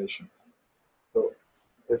installation. So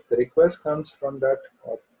if the request comes from that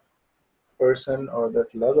person or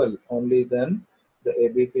that level, only then the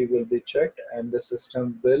ABP will be checked and the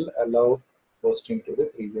system will allow posting to the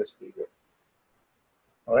previous period.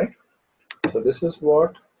 All right. So this is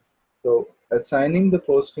what, so assigning the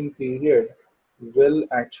posting period will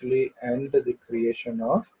actually end the creation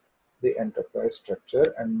of the enterprise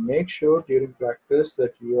structure, and make sure during practice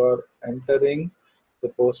that you are entering the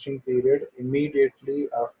posting period immediately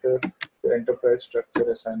after the enterprise structure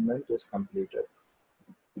assignment is completed.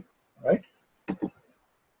 All right.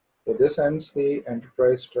 So this ends the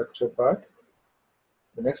enterprise structure part.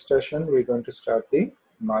 The next session, we're going to start the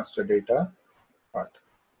master data part.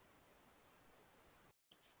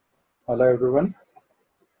 Hello everyone.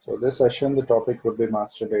 So this session, the topic would be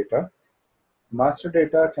master data. Master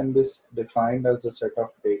data can be defined as a set of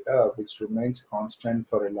data which remains constant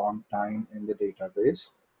for a long time in the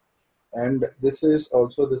database. And this is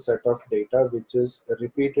also the set of data which is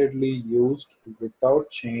repeatedly used without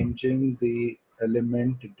changing the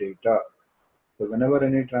element data. So whenever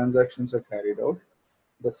any transactions are carried out,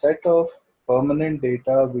 the set of permanent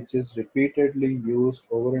data which is repeatedly used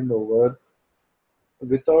over and over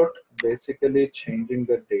without basically changing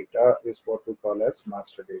the data is what we call as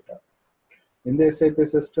master data. In the SAP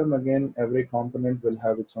system, again, every component will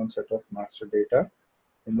have its own set of master data.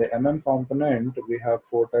 In the component, we have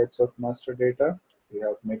 4 types of master data. We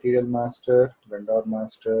have material master, vendor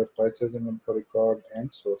master, purchasing info record,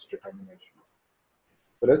 and source determination.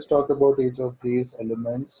 So let's talk about each of these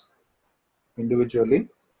elements individually.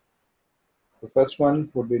 The first one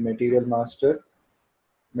would be material master.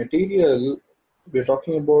 Material, we're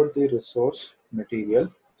talking about the resource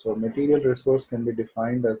material. So material resource can be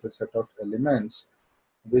defined as a set of elements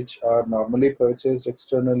which are normally purchased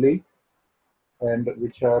externally and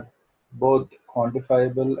which are both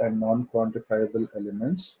quantifiable and non-quantifiable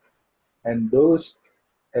elements, and those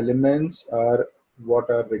elements are what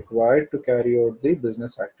are required to carry out the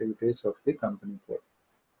business activities of the company code,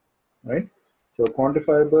 right? So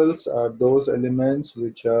quantifiables are those elements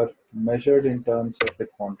which are measured in terms of the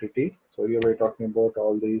quantity. So here we're talking about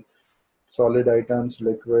all the solid items,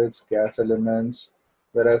 liquids, gas elements,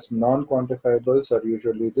 whereas non-quantifiables are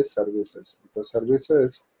usually the services, because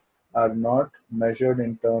services are not measured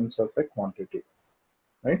in terms of a quantity,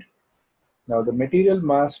 right? Now, the material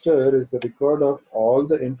master is the record of all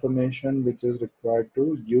the information which is required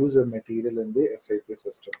to use a material in the SAP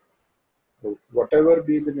system. So whatever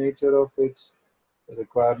be the nature of its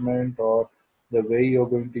requirement or the way you're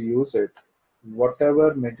going to use it,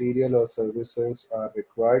 whatever material or services are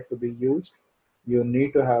required to be used, you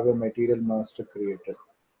need to have a material master created,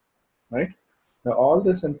 right? Now, all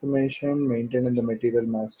this information maintained in the material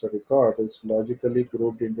master record is logically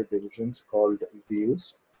grouped into divisions called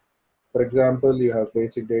views. For example, you have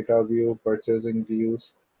basic data view, purchasing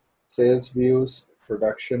views, sales views,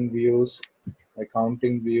 production views,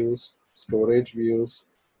 accounting views, storage views,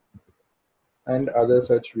 and other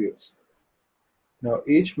such views. Now,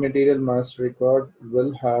 each material master record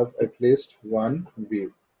will have at least one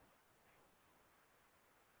view.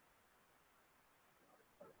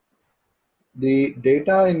 The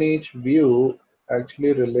data in each view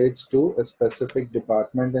actually relates to a specific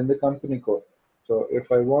department in the company code. So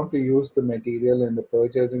if I want to use the material in the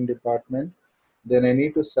purchasing department, then I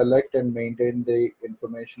need to select and maintain the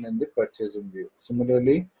information in the purchasing view.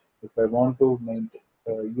 Similarly, if I want to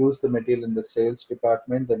use the material in the sales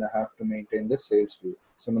department, then I have to maintain the sales view.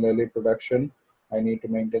 Similarly, production, I need to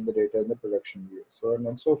maintain the data in the production view, so on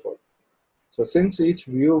and so forth. So since each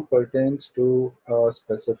view pertains to a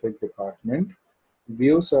specific department,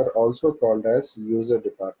 views are also called as user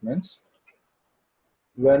departments.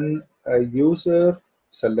 When a user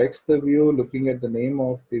selects the view, looking at the name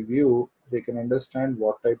of the view, they can understand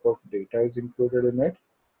what type of data is included in it.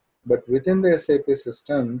 But within the SAP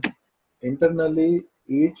system, internally,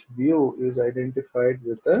 each view is identified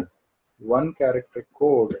with a one character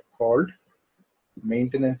code called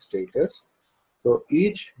maintenance status. So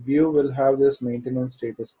each view will have this maintenance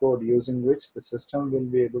status code using which the system will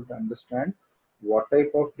be able to understand what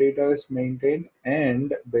type of data is maintained,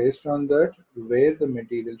 and based on that, where the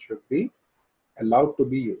material should be allowed to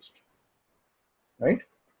be used, right?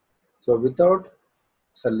 So without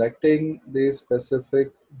selecting the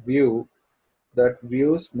specific view, that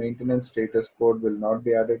view's maintenance status code will not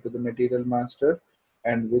be added to the material master,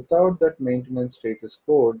 and without that maintenance status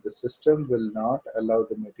code, the system will not allow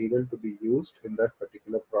the material to be used in that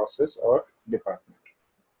particular process or department.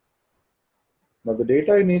 Now the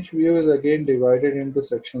data in each view is again divided into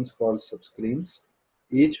sections called subscreens.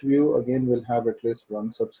 Each view again will have at least one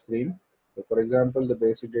subscreen. So for example, the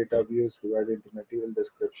basic data view is divided into material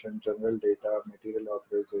description, general data, material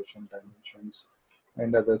authorization, dimensions,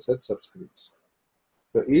 and other such subscreens.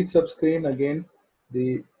 So each subscreen, again,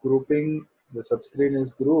 the subscreen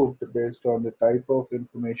is grouped based on the type of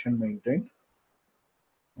information maintained,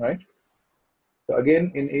 right? So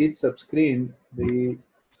again, in each subscreen,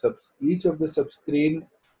 each of the subscreen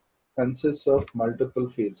consists of multiple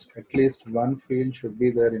fields. At least one field should be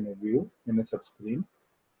there in a view, in a subscreen.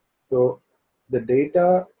 So the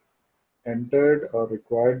data entered or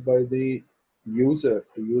required by the user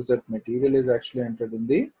to use that material is actually entered in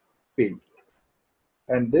the field.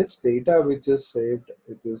 And this data which is saved,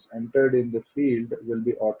 which is entered in the field, will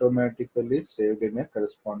be automatically saved in a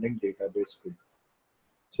corresponding database field.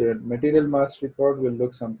 So your material master record will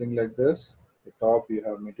look something like this. At the top you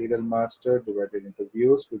have material master divided into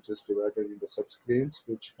views, which is divided into subscreens,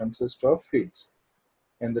 which consist of fields.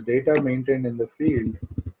 And the data maintained in the field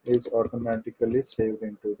is automatically saved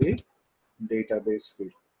into the database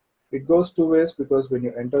field. It goes two ways, because when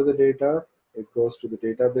you enter the data, it goes to the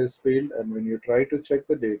database field, and when you try to check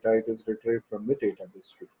the data, it is retrieved from the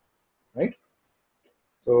database field, right?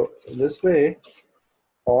 So this way,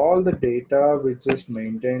 all the data which is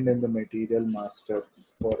maintained in the material master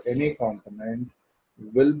for any component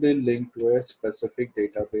will be linked to a specific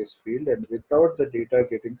database field, and without the data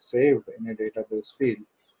getting saved in a database field,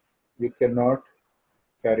 you cannot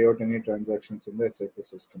carry out any transactions in the SAP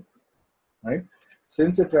system, right?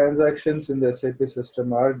 Since the transactions in the SAP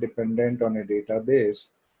system are dependent on a database,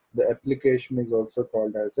 the application is also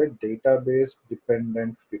called as a database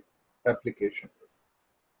dependent application.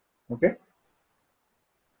 Okay.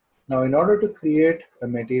 Now, in order to create a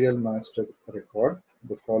material master record,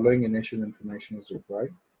 the following initial information is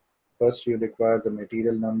required. First, you require the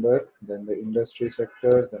material number, then the industry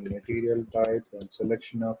sector, then material type, then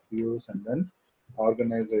selection of views, and then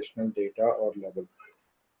organizational data or level.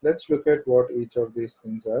 Let's look at what each of these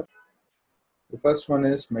things are. The first one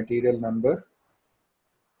is material number.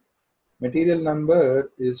 Material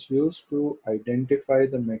number is used to identify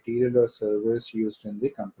the material or service used in the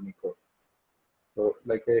company code. So,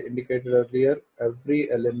 like I indicated earlier,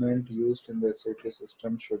 every element used in the SAP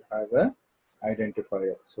system should have a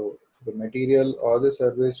identifier. So, the material or the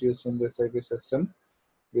service used in the SAP system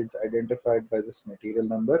is identified by this material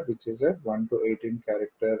number, which is a 1 to 18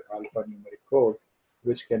 character alphanumeric code,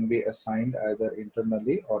 which can be assigned either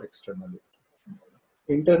internally or externally.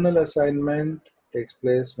 Internal assignment takes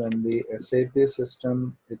place when the SAP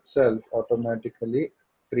system itself automatically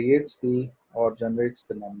creates the or generates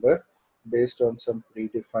the number based on some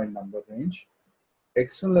predefined number range.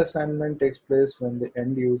 External assignment takes place when the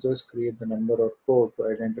end users create the number or code to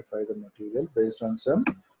identify the material based on some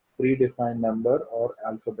predefined number or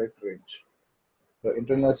alphabet range. The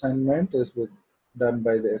internal assignment is done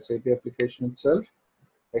by the SAP application itself.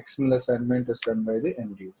 External assignment is done by the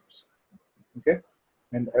end users. Okay,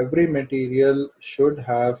 and every material should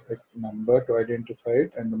have a number to identify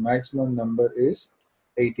it, and the maximum number is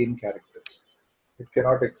 18 characters. It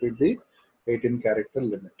cannot exceed the 18 character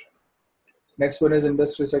limit. Next one is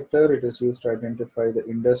industry sector. It is used to identify the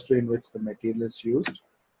industry in which the material is used.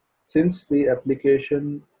 Since the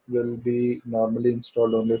application will be normally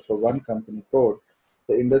installed only for one company code,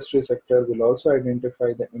 the industry sector will also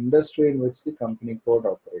identify the industry in which the company code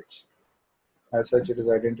operates. As such, it is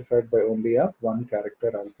identified by only a one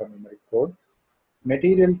character alphanumeric code.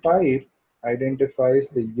 Material type identifies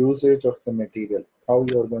the usage of the material, how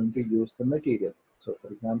you are going to use the material. So, for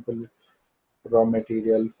example, raw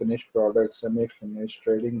material, finished products, semi-finished,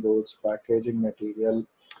 trading goods, packaging material,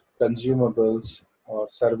 consumables, or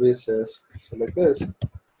services. So, like this,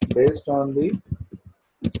 based on the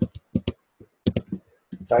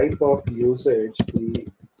type of usage, the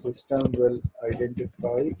system will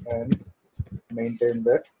identify and maintain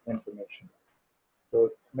that information. So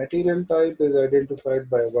material type is identified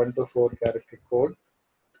by 1 to 4 character code.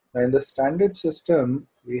 Now in the standard system,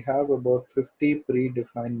 we have about 50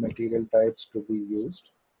 predefined material types to be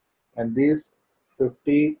used. And these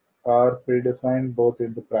 50 are predefined both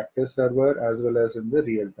in the practice server as well as in the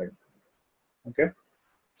real time. Okay.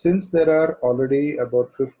 Since there are already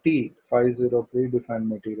about 50 predefined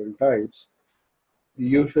material types,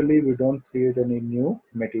 usually we don't create any new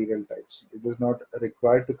material types. It is not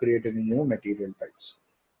required to create any new material types.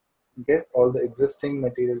 Okay, all the existing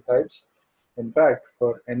material types. In fact,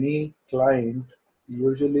 for any client,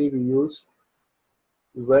 usually we use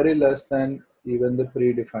very less than even the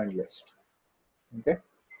predefined list. Okay.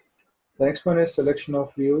 The next one is selection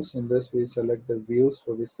of views. In this, we select the views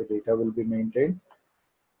for which the data will be maintained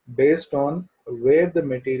based on where the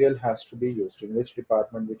material has to be used, in which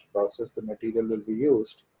department, which process the material will be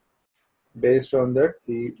used. Based on that,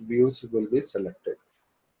 the views will be selected.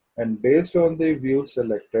 And based on the view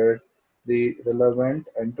selected, the relevant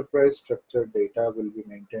enterprise structure data will be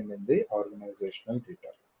maintained in the organizational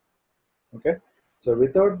data. Okay, so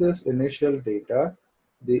without this initial data,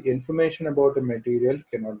 the information about a material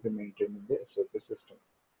cannot be maintained in the SAP system.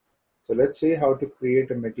 So let's see how to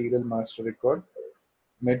create a material master record.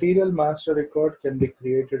 Material master record can be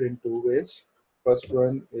created in two ways. First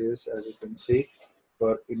one is, as you can see,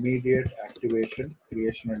 for immediate activation,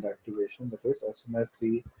 creation and activation. That is, as soon as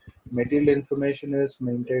the material information is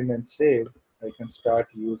maintained and saved, I can start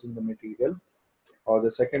using the material. Or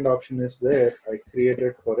the second option is where I create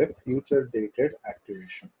it for a future dated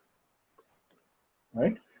activation.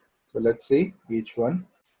 Right? So let's see each one.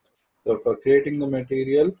 So for creating the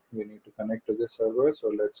material, we need to connect to the server.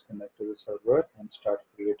 So let's connect to the server and start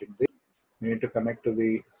creating the. We need to connect to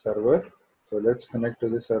the server. So let's connect to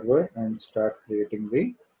the server and start creating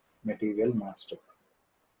the material master.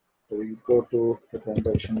 So we go to the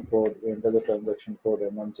transaction code, enter the transaction code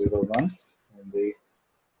M101 in the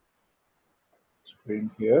screen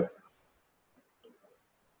here.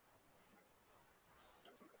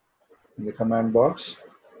 In the command box,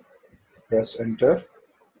 press enter.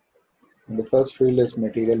 And the first field is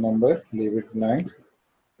material number, leave it blank.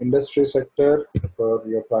 Industry sector, for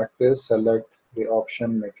your practice, select the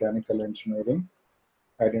option mechanical engineering,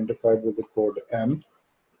 identified with the code M.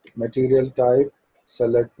 Material type,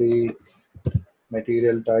 select the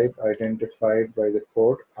material type identified by the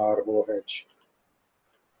code ROH.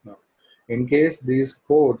 Now, in case these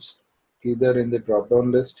codes, either in the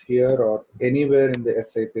drop-down list here or anywhere in the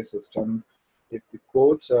SAP system, if the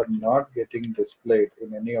codes are not getting displayed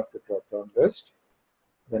in any of the drop-down list,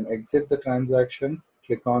 then exit the transaction,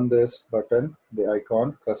 click on this button, the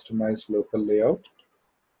icon, customize local layout,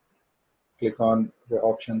 click on the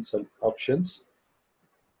options,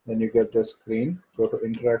 Then you get the screen. Go to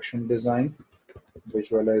interaction design,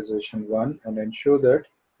 visualization 1, and ensure that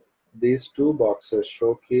these two boxes,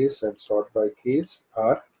 show keys and sort by keys,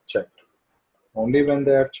 are checked. Only when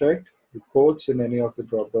they are checked, the codes in any of the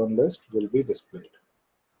drop-down list will be displayed.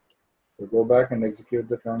 So go back and execute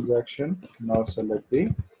the transaction. Now select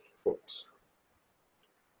the codes.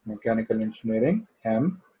 Mechanical engineering,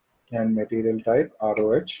 M, and material type,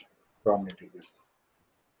 ROH, raw material.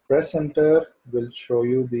 Press enter will show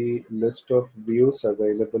you the list of views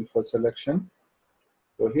available for selection.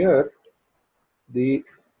 So here, the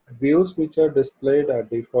views which are displayed are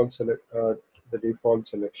the default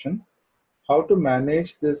selection. How to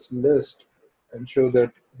manage this list, ensure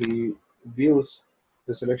that the views,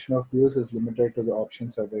 the selection of views is limited to the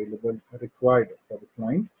options available required for the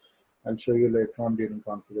client. I'll show you later on during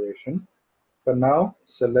configuration. For now,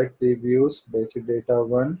 select the views, basic data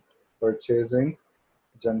 1, purchasing,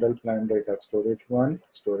 general plan data storage 1,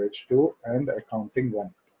 storage 2, and accounting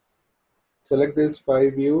 1. Select these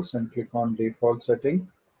 5 views and click on default setting.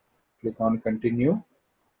 Click on continue,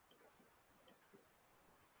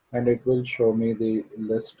 and it will show me the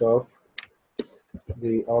list of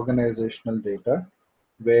the organizational data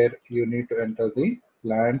where you need to enter the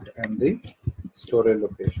plant and the storage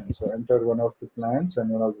location. So enter one of the plants and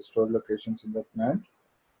one of the storage locations in the plant.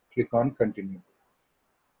 Click on continue.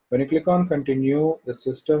 When you click on continue, the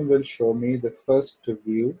system will show me the first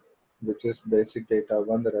view, which is basic data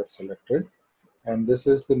 1 that I've selected. And this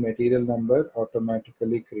is the material number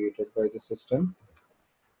automatically created by the system.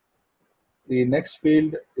 The next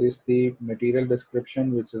field is the material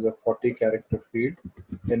description, which is a 40-character field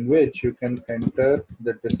in which you can enter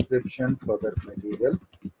the description for that material.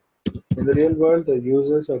 In the real world, the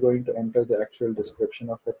users are going to enter the actual description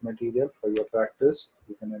of that material. For your practice,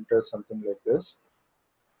 you can enter something like this.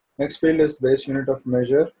 Next field is base unit of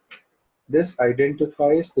measure. This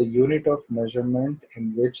identifies the unit of measurement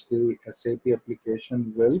in which the SAP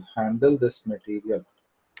application will handle this material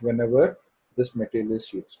whenever this material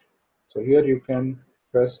is used. So here you can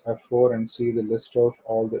press F4 and see the list of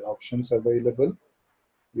all the options available.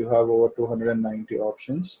 You have over 290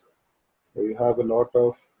 options. So you have a lot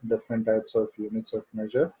of different types of units of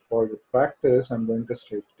measure. For the practice, I'm going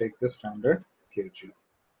to take the standard kg.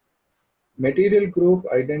 Material group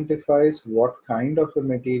identifies what kind of a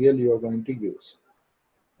material you are going to use.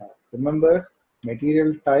 Remember,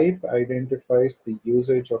 material type identifies the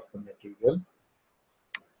usage of the material.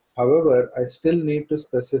 However, I still need to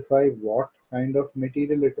specify what kind of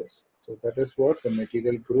material it is. So that is what the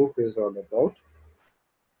material group is all about.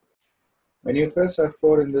 When you press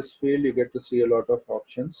F4 in this field, you get to see a lot of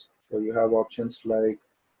options. So you have options like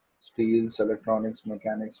steels, electronics,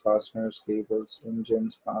 mechanics, fasteners, cables,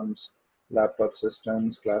 engines, pumps, laptop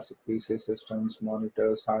systems, classic PC systems,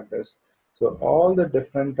 monitors, hard disks. So all the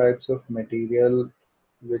different types of material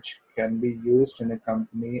which can be used in a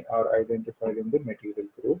company are identified in the material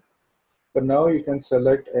group. But now you can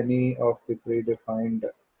select any of the predefined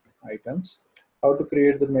items. How to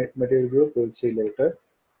create the material group, we'll see later.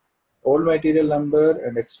 Old material number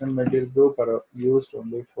and extended material group are used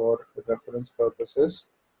only for reference purposes.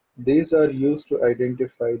 These are used to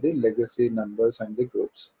identify the legacy numbers and the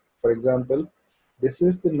groups. For example, this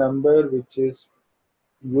is the number which is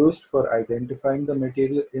used for identifying the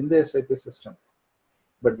material in the SAP system.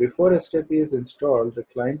 But before SAP is installed, the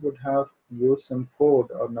client would have used some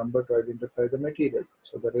code or number to identify the material.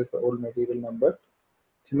 So that is the old material number.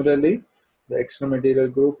 Similarly, the extra material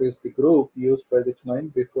group is the group used by the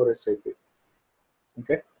client before SAP.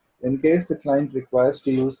 Okay. In case the client requires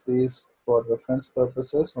to use these for reference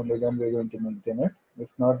purposes, only then we're going to maintain it. If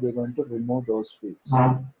not, we're going to remove those fields.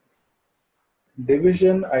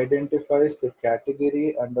 Division identifies the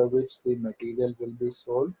category under which the material will be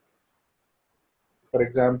sold. For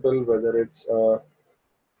example, whether it's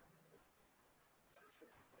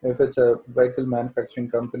if it's a vehicle manufacturing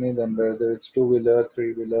company, then whether it's two-wheeler,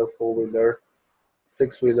 three-wheeler, four-wheeler,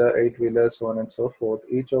 six-wheeler, eight-wheeler, so on and so forth.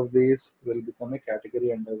 Each of these will become a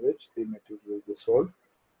category under which the material will be sold.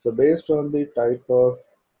 So based on the type of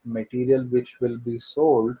material which will be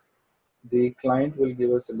sold, the client will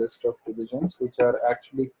give us a list of divisions which are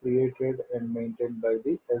actually created and maintained by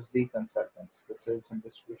the SD consultants, the sales and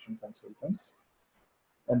distribution consultants.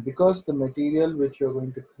 And because the material which you're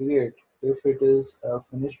going to create, if it is a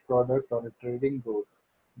finished product or a trading good,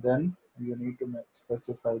 then you need to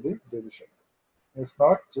specify the division. If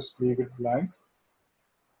not, just leave it blank.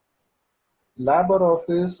 Lab or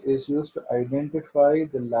office is used to identify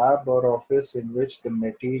the lab or office in which the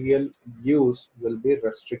material use will be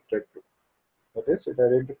restricted to. That is, it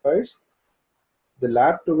identifies the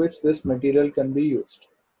lab to which this material can be used.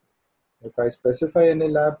 If I specify any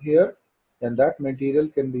lab here, then that material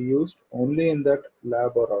can be used only in that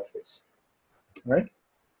lab or office, right?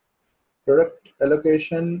 Product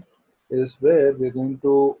allocation is where we're going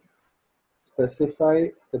to specify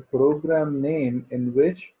the program name in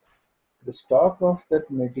which the stock of that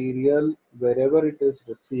material, wherever it is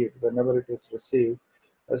received, whenever it is received,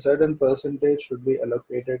 a certain percentage should be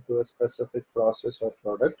allocated to a specific process or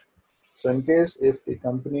product. So in case if the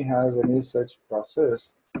company has any such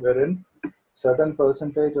process wherein certain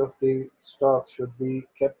percentage of the stock should be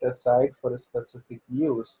kept aside for a specific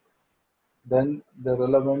use, then the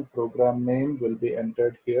relevant program name will be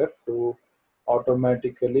entered here to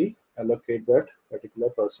automatically allocate that particular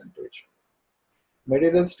percentage.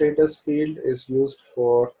 Material status field is used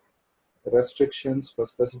for restrictions, for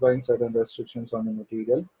specifying certain restrictions on the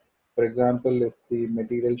material. For example, if the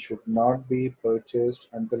material should not be purchased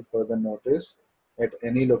until further notice at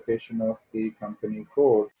any location of the company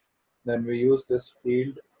code, then we use this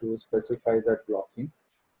field to specify that blocking.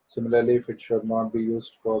 Similarly, if it should not be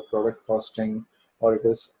used for product costing, or it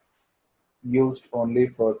is used only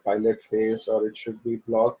for pilot phase, or it should be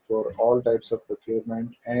blocked for all types of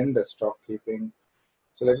procurement and stock keeping.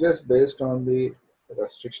 So like this, based on the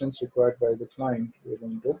restrictions required by the client, we're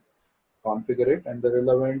going to configure it, and the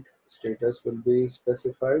relevant status will be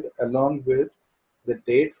specified along with the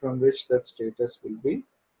date from which that status will be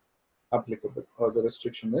applicable or the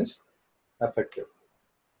restriction is effective,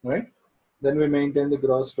 right? Then we maintain the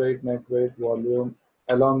gross weight, net weight, volume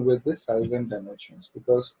along with the size and dimensions,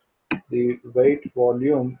 because the weight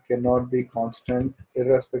volume cannot be constant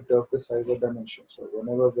irrespective of the size or dimension. So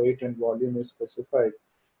whenever weight and volume is specified,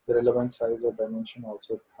 the relevant size or dimension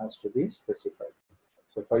also has to be specified.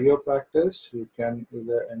 So for your practice, you can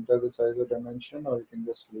either enter the size or dimension, or you can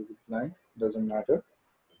just leave it blank. Doesn't matter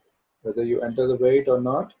whether you enter the weight or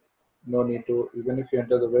not. No need to, even if you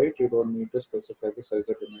enter the weight, you don't need to specify the size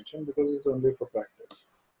or dimension because it's only for practice.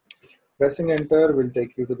 Pressing enter will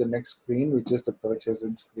take you to the next screen, which is the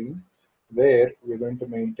purchasing screen, where we're going to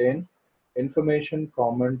maintain information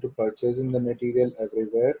common to purchasing the material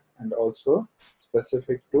everywhere and also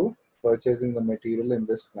specific to purchasing the material in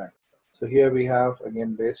this plant. So here we have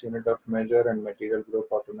again base unit of measure and material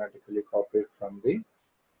group automatically copied from the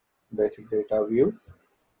basic data view.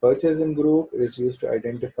 Purchasing group is used to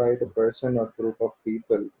identify the person or group of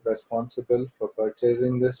people responsible for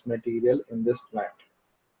purchasing this material in this plant.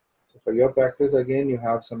 So for your practice, again, you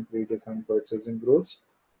have some predefined purchasing groups.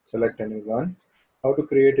 Select any one. How to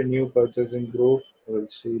create a new purchasing group, we'll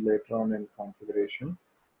see later on in configuration.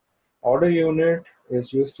 Order unit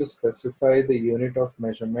is used to specify the unit of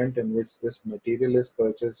measurement in which this material is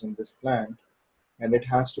purchased in this plant, and it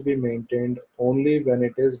has to be maintained only when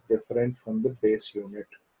it is different from the base unit.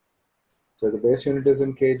 So the base unit is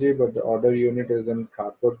in kg, but the order unit is in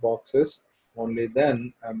cardboard boxes. Only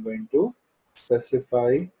then I'm going to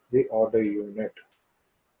specify the order unit.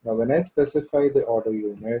 Now when I specify the order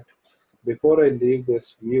unit, before I leave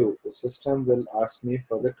this view, the system will ask me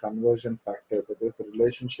for the conversion factor, that is the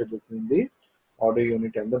relationship between the order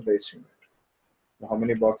unit and the base unit. Now, how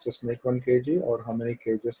many boxes make 1 kg, or how many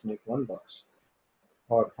kgs make 1 box,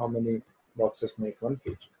 or how many boxes make 1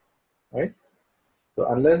 kg, right? So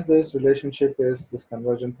unless this relationship is, this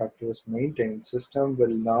conversion factor is maintained, system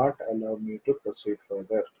will not allow me to proceed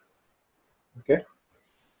further. Okay.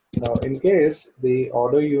 Now, in case the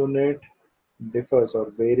order unit differs or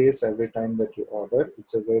varies every time that you order,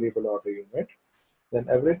 it's a variable order unit, then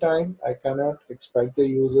every time I cannot expect the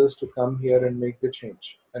users to come here and make the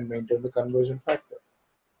change and maintain the conversion factor.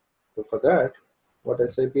 So for that, what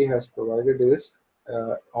SAP has provided is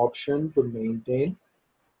option to maintain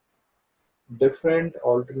different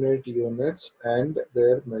alternate units and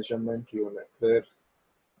their measurement unit, their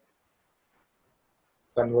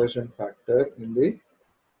conversion factor in the,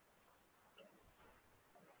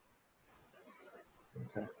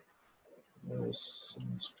 okay, there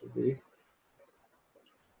seems to be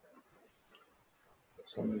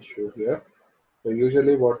some issue here. So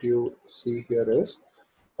usually what you see here is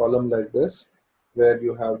column like this, where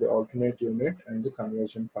you have the alternate unit and the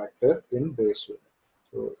conversion factor in base unit.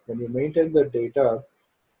 So when you maintain the data,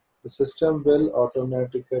 the system will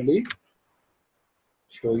automatically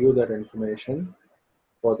show you that information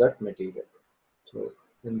for that material. So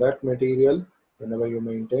in that material, whenever you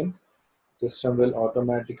maintain, system will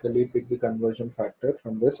automatically pick the conversion factor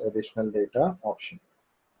from this additional data option.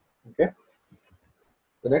 Okay.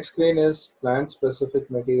 The next screen is plant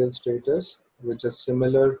specific material status, which is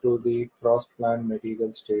similar to the cross plant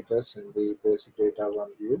material status in the basic data one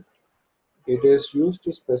view. It is used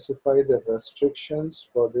to specify the restrictions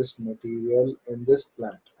for this material in this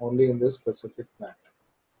plant, only in this specific plant.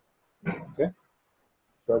 Okay.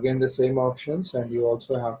 So again, the same options, and you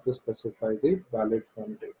also have to specify the valid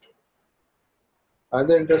from date.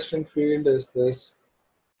 Another interesting field is this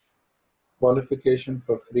qualification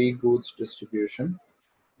for free goods distribution.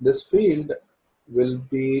 This field will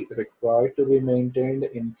be required to be maintained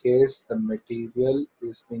in case the material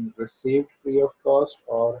is being received free of cost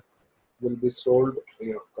or will be sold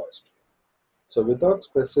free of cost. So without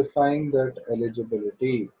specifying that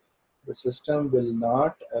eligibility, the system will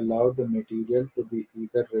not allow the material to be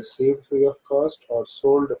either received free of cost or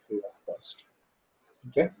sold free of cost.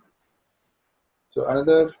 Okay. So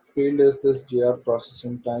another field is this GR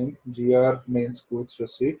processing time. GR means goods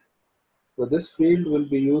receipt. So this field will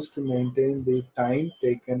be used to maintain the time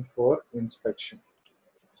taken for inspection.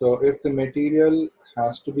 So if the material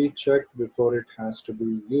has to be checked before it has to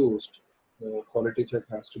be used, the quality check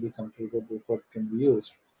has to be completed before it can be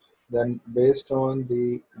used, then based on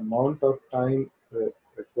the amount of time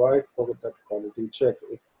required for that quality check,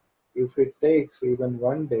 if it takes even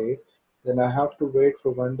 1 day, then I have to wait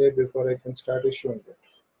for 1 day before I can start issuing it.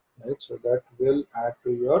 Right? So that will add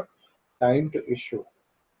to your time to issue.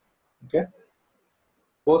 Okay.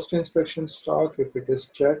 Post-inspection stock, if it is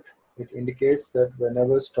checked, it indicates that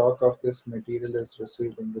whenever stock of this material is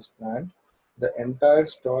received in this plant, the entire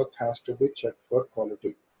stock has to be checked for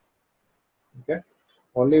quality. Okay.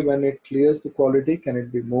 Only when it clears the quality can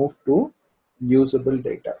it be moved to usable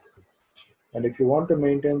data. And if you want to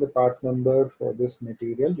maintain the part number for this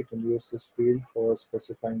material, you can use this field for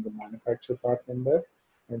specifying the manufacturer part number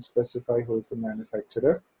and specify who is the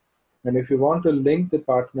manufacturer. And if you want to link the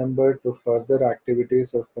part number to further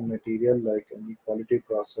activities of the material, like any quality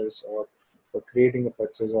process or for creating a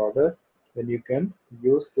purchase order, then you can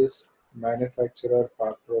use this manufacturer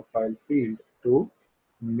part profile field to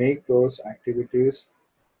make those activities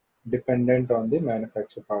dependent on the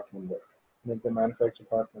manufacturer part number. Make the manufacturer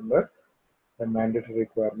part number a mandatory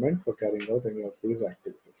requirement for carrying out any of these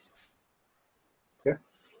activities. Okay.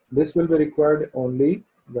 This will be required only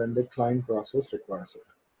when the client process requires it.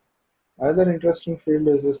 Another interesting field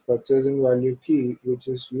is this purchasing value key, which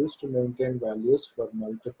is used to maintain values for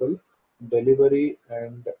multiple delivery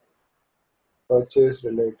and purchase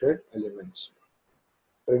related elements.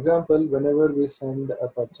 For example, whenever we send a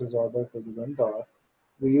purchase order to the vendor,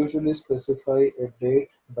 we usually specify a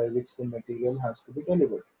date by which the material has to be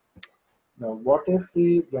delivered. Now, what if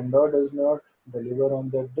the vendor does not deliver on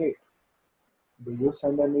that date? Do you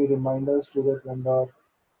send any reminders to that vendor?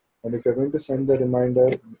 And if you're going to send the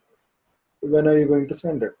reminder, when are you going to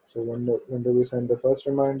send it? So when do we send the first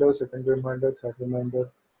reminder, second reminder, third reminder?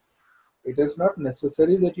 It is not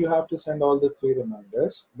necessary that you have to send all the three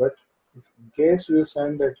reminders, but in case you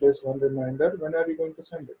send at least one reminder, when are you going to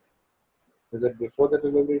send it? Is it before the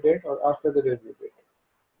delivery date or after the delivery date?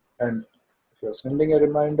 And if you're sending a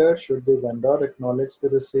reminder, should the vendor acknowledge the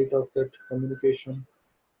receipt of that communication?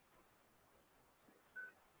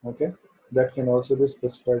 Okay, that can also be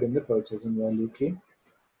specified in the purchasing value key.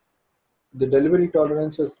 The delivery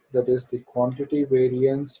tolerances, that is the quantity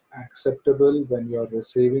variance acceptable when you are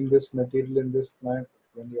receiving this material in this plant,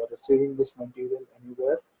 when you are receiving this material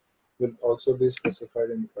anywhere, will also be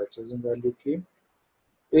specified in the purchasing value key.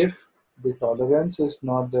 If the tolerance is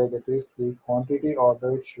not there, that is the quantity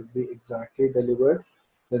ordered should be exactly delivered,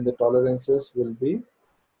 then the tolerances will be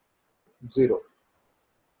 0.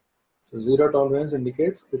 So 0 tolerance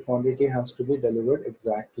indicates the quantity has to be delivered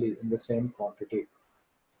exactly in the same quantity.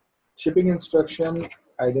 Shipping instruction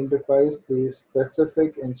identifies the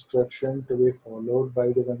specific instruction to be followed by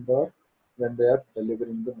the vendor when they are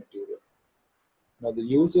delivering the material. Now the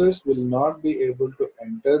users will not be able to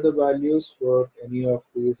enter the values for any of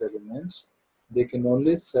these elements. They can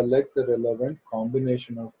only select the relevant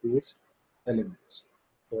combination of these elements.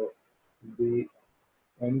 So the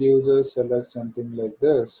end user selects something like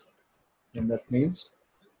this, and that means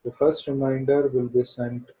the first reminder will be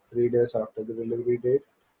sent 3 days after the delivery date.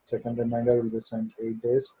 Second reminder will be sent 8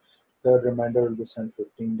 days. Third reminder will be sent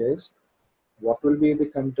 15 days. What will be the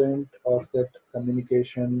content of that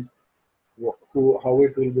communication? How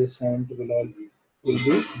it will be sent will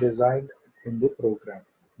be designed in the program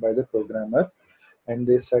by the programmer, and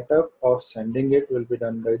the setup of sending it will be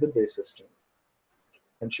done by the base system.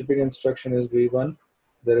 And shipping instruction is V1.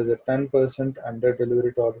 There is a 10% under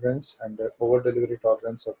delivery tolerance and an over delivery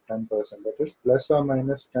tolerance of 10%. That is plus or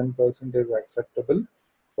minus 10% is acceptable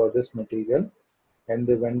for this material. And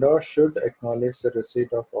the vendor should acknowledge the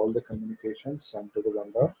receipt of all the communications sent to the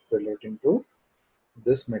vendor relating to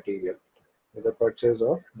this material, the purchase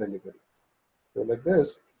or delivery. So like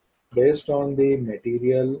this, based on the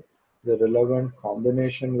material, the relevant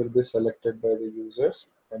combination will be selected by the users,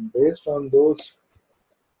 and based on those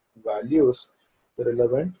values, the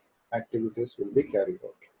relevant activities will be carried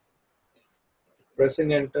out.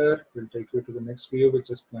 Pressing enter will take you to the next view, which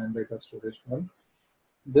is plan data storage 1.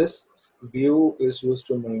 This view is used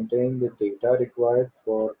to maintain the data required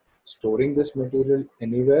for storing this material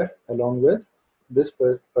anywhere along with this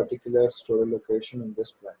particular storage location in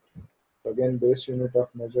this plant. Again, base unit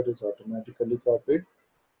of measure is automatically copied.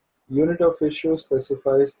 Unit of issue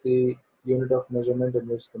specifies the unit of measurement in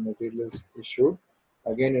which the material is issued.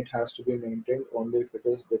 Again, it has to be maintained only if it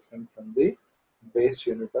is different from the base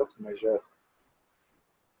unit of measure.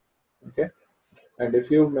 Okay. And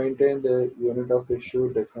if you maintain the unit of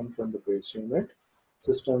issue different from the base unit,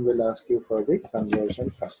 system will ask you for the conversion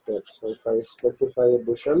factor. So if I specify a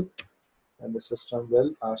bushel, and the system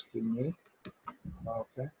will ask me,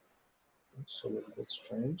 okay, it's a little bit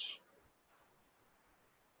strange.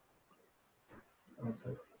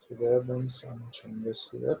 Okay, so there have been some changes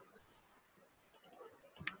here.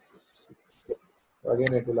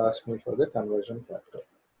 Again, it will ask me for the conversion factor.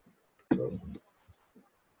 So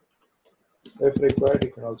if required,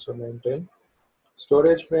 you can also maintain.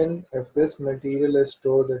 Storage bin, if this material is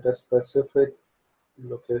stored at a specific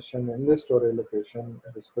location in the storage location,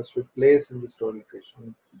 at a specific place in the storage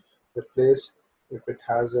location, the place, if it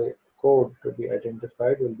has a code to be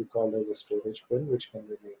identified, will be called as a storage bin, which can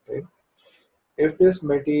be maintained. If this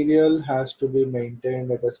material has to be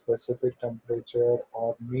maintained at a specific temperature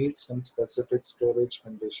or meets some specific storage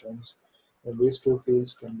conditions, then these two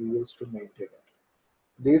fields can be used to maintain it.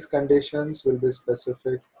 These conditions will be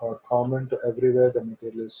specific or common to everywhere the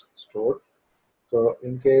material is stored. So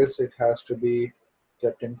in case it has to be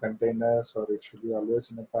kept in containers, or it should be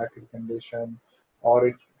always in a packed condition, or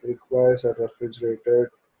it requires a refrigerated,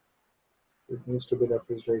 it needs to be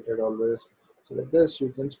refrigerated always. So like this, you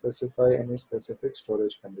can specify any specific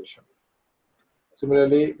storage condition.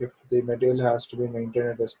 Similarly, if the material has to be maintained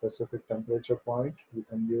at a specific temperature point, you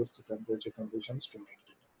can use the temperature conditions to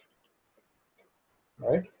maintain it,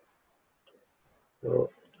 right? So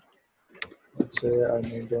let's say I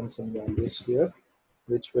maintain some values here,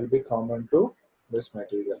 which will be common to this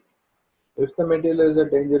material. If the material is a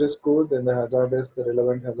dangerous code, then the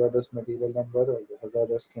relevant hazardous material number or the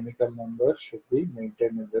hazardous chemical number should be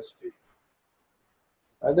maintained in this field.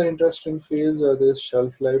 Other interesting fields are this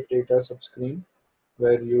shelf life data subscreen,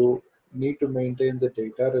 where you need to maintain the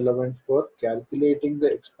data relevant for calculating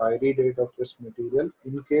the expiry date of this material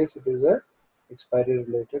in case it is a expiry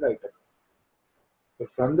related item. So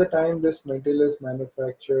from the time this material is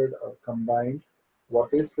manufactured or combined,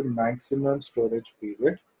 what is the maximum storage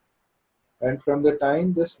period? And from the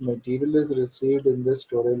time this material is received in this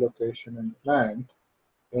storage location and plant,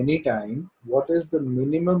 anytime, what is the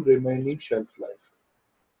minimum remaining shelf life?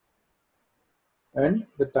 And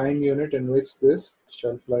the time unit in which this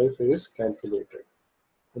shelf life is calculated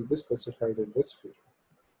will be specified in this field.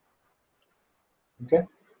 Okay.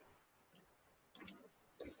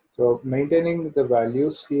 So maintaining the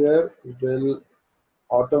values here will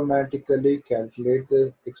automatically calculate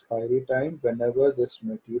the expiry time whenever this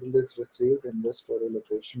material is received in the storage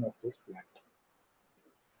location of this plant,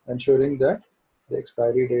 ensuring that the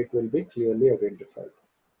expiry date will be clearly identified.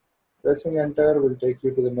 Pressing enter will take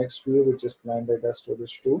you to the next view, which is plant data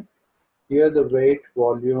storage 2. Here the weight,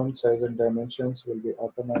 volume, size and dimensions will be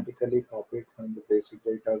automatically copied from the basic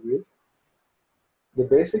data view. The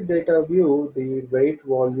basic data view, the weight,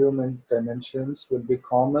 volume and dimensions will be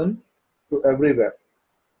common to everywhere.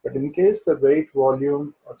 But in case the weight,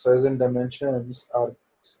 volume, or size and dimensions are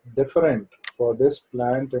different for this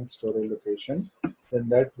plant and storage location, then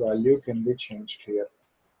that value can be changed here.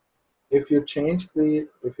 If you change the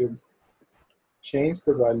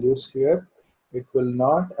values here, it will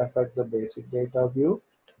not affect the basic data view.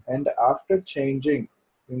 And after changing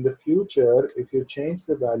in the future, if you change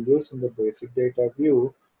the values in the basic data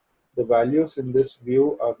view, the values in this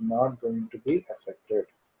view are not going to be affected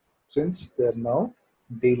since they are now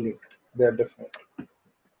delinked, they are different.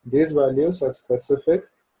 These values are specific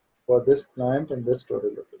for this plant and this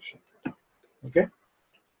storage location. Okay.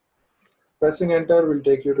 Pressing enter will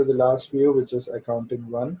take you to the last view, which is accounting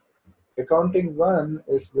 1. Accounting 1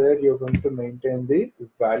 is where you're going to maintain the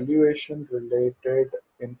valuation related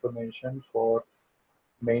information for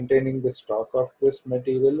maintaining the stock of this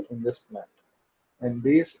material in this plant. And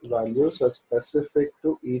these values are specific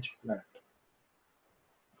to each plant.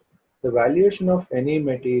 The valuation of any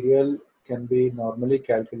material can be normally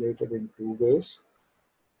calculated in two ways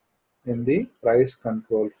in the price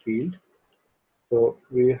control field. So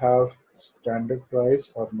we have standard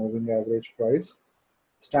price or moving average price.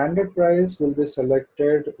 Standard price will be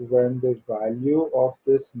selected when the value of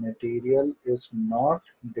this material is not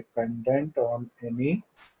dependent on any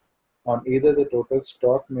on either the total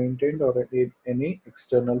stock maintained or any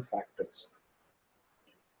external factors.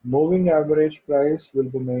 Moving average price will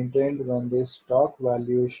be maintained when the stock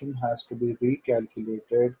valuation has to be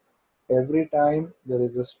recalculated every time there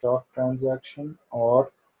is a stock transaction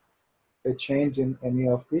or a change in any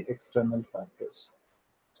of the external factors.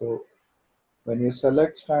 So when you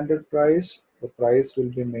select standard price, the price will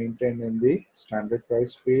be maintained in the standard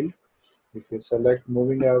price field. If you select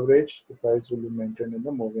moving average, the price will be maintained in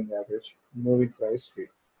the moving price field.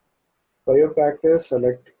 For your practice,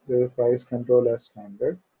 select the price control as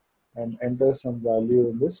standard and enter some value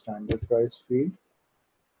in the standard price field.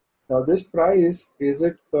 Now this price, is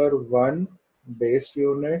it per one base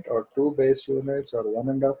unit or two base units or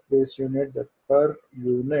 1.5 base unit? The per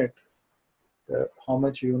unit, how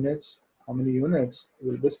many units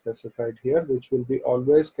will be specified here, which will be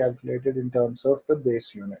always calculated in terms of the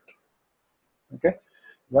base unit. Okay.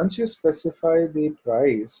 Once you specify the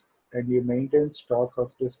price and you maintain stock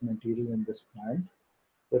of this material in this plant,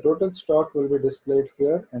 the total stock will be displayed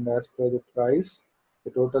here, and as per the price,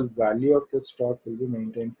 the total value of the stock will be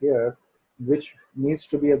maintained here, which needs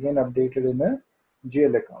to be again updated in a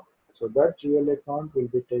GL account. So that GL account will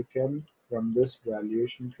be taken from this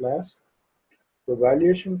valuation class. The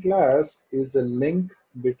valuation class is a link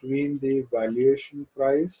between the valuation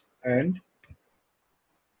price and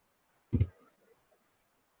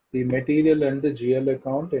the material and the GL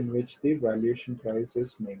account in which the valuation price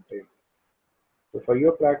is maintained. So for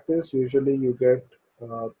your practice, usually you get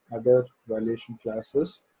other valuation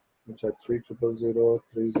classes, which are 3000,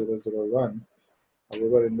 3001.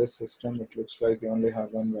 However, in this system, it looks like you only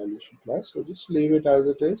have one valuation class. So just leave it as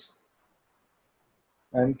it is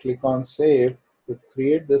and click on Save to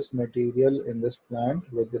create this material in this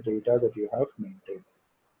plant with the data that you have maintained.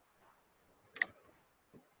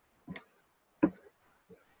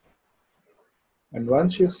 And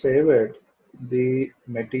once you save it, the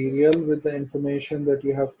material with the information that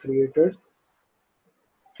you have created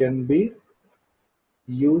can be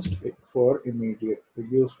used for immediate,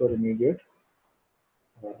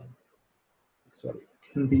 uh,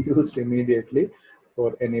 can be used immediately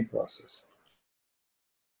for any process.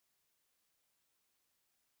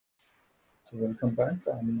 So welcome back,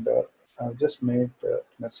 and I've just made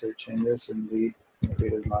necessary changes in the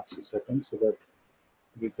material master settings so that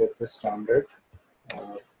we get the standard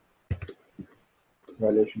uh,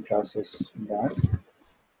 valuation classes back.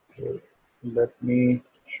 So let me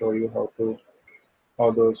show you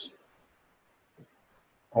how those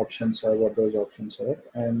options are, what those options are.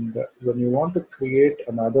 And when you want to create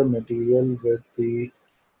another material with the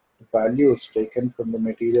values taken from the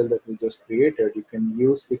material that we just created, you can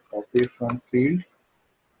use the copy from field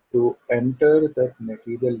to enter that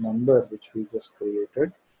material number which we just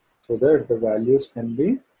created so that the values can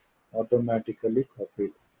be automatically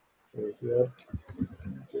copied. So here,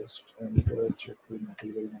 just enter, check the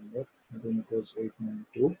material number. I think it was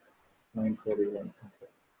 892,941.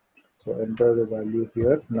 Okay. So enter the value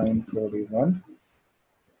here, 941.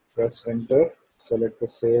 Press enter, select the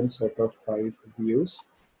same set of 5 views,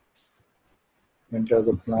 enter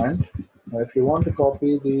the plant. Now if you want to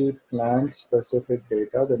copy the plant specific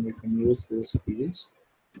data, then you can use these fields,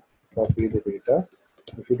 copy the data.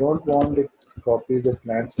 If you don't want to copy the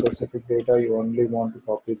plant specific data, you only want to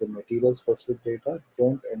copy the material specific data,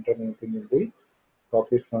 don't enter anything in the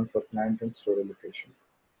copy from for plant and store location.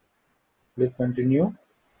 Click continue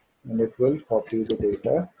and it will copy the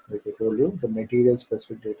data. Like I told you, the material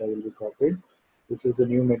specific data will be copied. This is the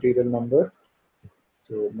new material number.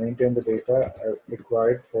 So maintain the data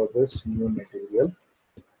required for this new material.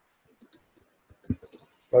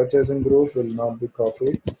 Purchasing group will not be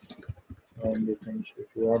copied, and you can, if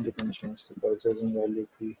you want, you can change the purchasing value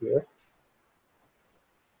key here.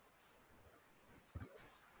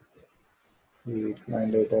 The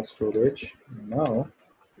client data storage. Now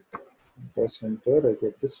press enter, I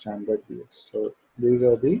get the standard views. So these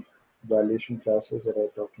are the valuation classes that I'm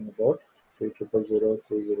talking about, 3000,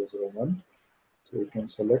 3001. So you can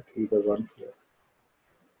select either one here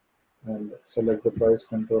and select the price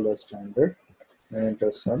control as standard and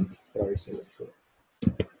enter some price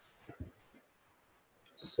here.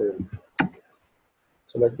 Save.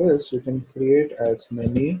 So like this, you can create as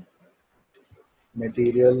many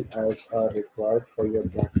material as are required for your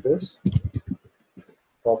practice.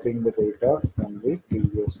 Copying the data from the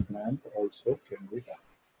previous plant also can be done.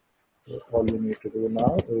 So all you need to do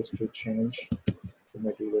now is to change the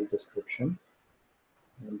material description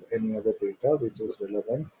and any other data which is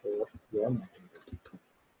relevant for your material,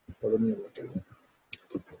 for the new material.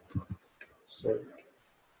 So,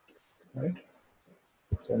 right.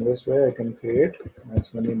 So in this way, I can create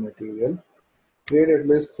as many material Create at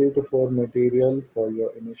least 3 to 4 material for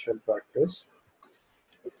your initial practice,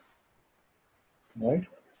 right?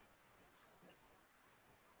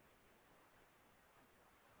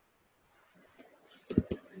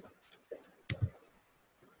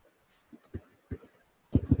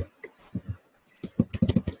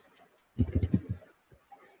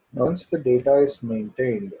 Once the data is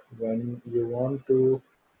maintained, when you want to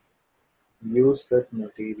use that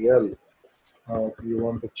material, you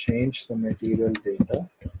want to change the material data,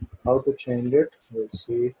 how to change it, we'll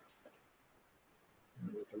see in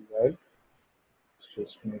a little while. Let's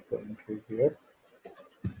just make the entry here,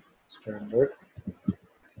 standard,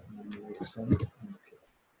 make some.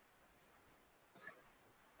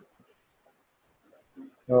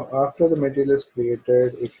 Now, after the material is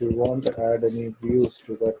created, if you want to add any views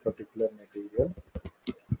to that particular material,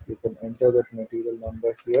 you can enter that material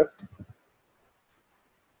number here,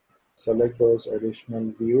 select those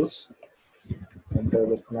additional views, enter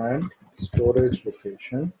the plant, storage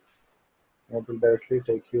location. It will directly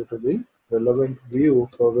take you to the relevant view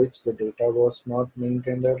for which the data was not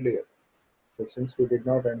maintained earlier. So since we did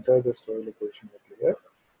not enter the storage location earlier,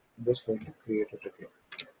 I'm just going to create it again.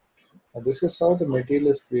 Now this is how the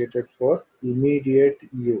material is created for immediate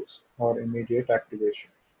use or immediate activation.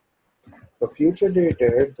 For future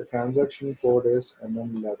dated, the transaction code is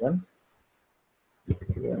MM11.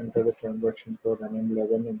 You enter the transaction code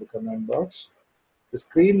MM11 in the command box. The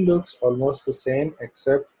screen looks almost the same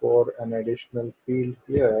except for an additional field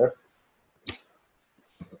here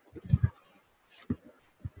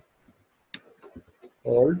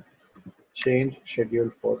called change schedule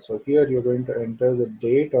for. So here you're going to enter the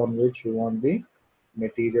date on which you want the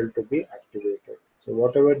material to be activated. So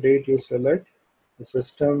whatever date you select, the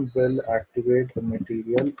system will activate the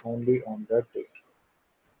material only on that date.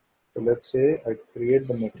 So let's say I create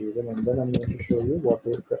the material and then I'm going to show you what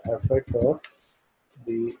is the effect of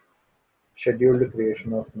the scheduled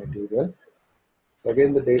creation of material.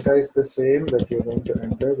 Again, the data is the same that you're going to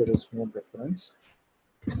enter, there is no difference.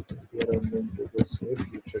 Here I'm going to just say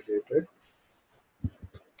future dated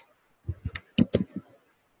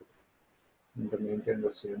and maintain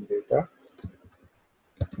the same data.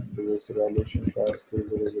 Use the valuation class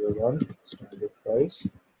 3001 standard price,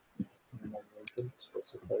 and I'm going to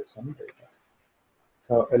specify some data.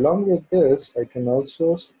 Now, along with this, I can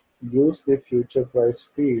also use the future price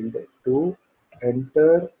field to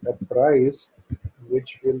enter a price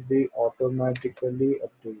which will be automatically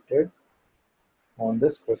updated on the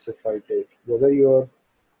specified date. Whether you are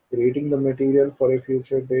creating the material for a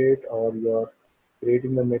future date or you are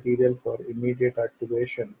creating the material for immediate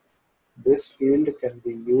activation, this field can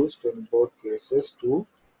be used in both cases to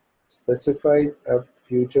specify a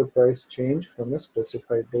future price change from a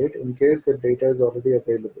specified date in case the data is already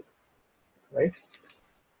available, right?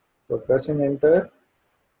 So pressing enter.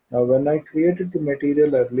 Now when I created the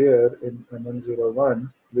material earlier in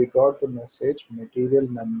MM01, we got the message material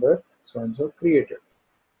number so and so created.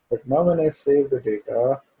 But now when I save the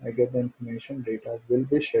data, I get the information data will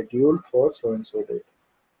be scheduled for so and so date.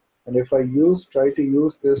 And if I try to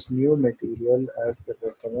use this new material as the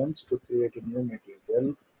reference to create a new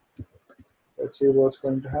material, let's see what's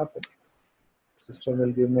going to happen. System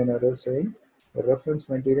will give me an error saying the reference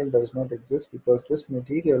material does not exist because this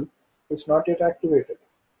material is not yet activated.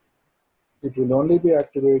 It will only be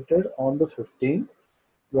activated on the 15th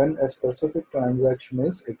when a specific transaction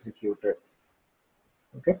is executed.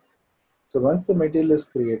 Okay. So once the material is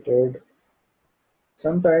created,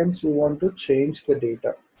 sometimes you want to change the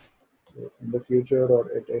data. So in the future or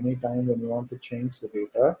at any time when you want to change the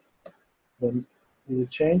data, then the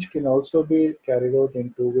change can also be carried out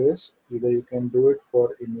in two ways. Either you can do it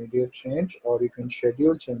for immediate change or you can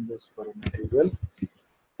schedule changes for a material.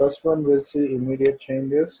 First one will see immediate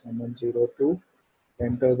changes and then 02,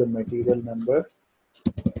 enter the material number,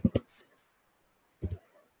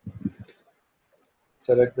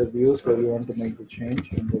 select the views where you want to make the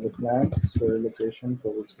change into the plant, storage location for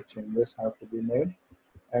which the changes have to be made,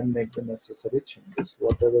 and make the necessary changes.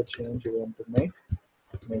 Whatever change you want to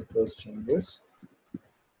make those changes,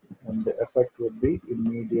 and the effect will be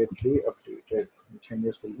immediately updated. The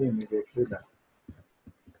changes will be immediately done.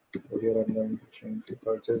 So here I'm going to change the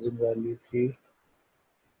purchasing value key.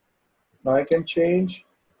 Now I can change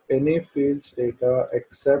any fields data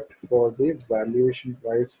except for the valuation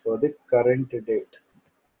price for the current date.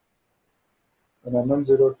 In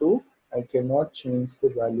MM02, I cannot change the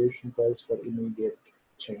valuation price for immediate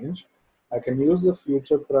change. I can use the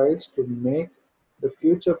future price to make the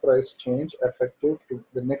future price change effective to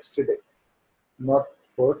the next day, not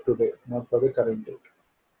for today, not for the current date.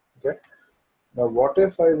 Okay. Now, what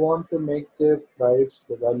if I want to make the price,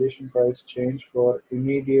 the valuation price change for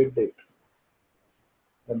immediate date?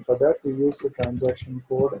 And for that, we use the transaction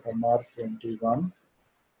code MR21,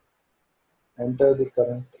 enter the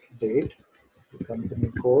current date, the company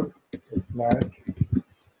code, the plant,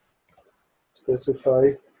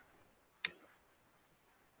 specify.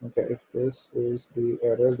 Okay, if this is the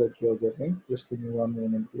error that you're getting, just give me one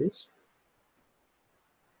moment, please.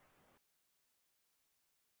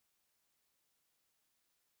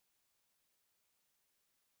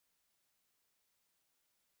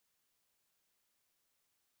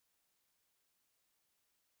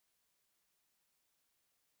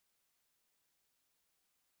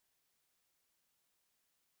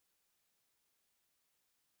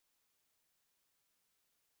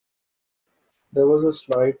 There was a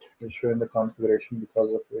slight issue in the configuration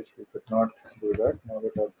because of which we could not do that. Now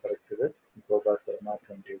that I've corrected it, we go back to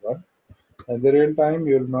MR21. In the real time,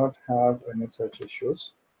 you'll not have any such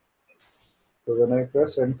issues. So when I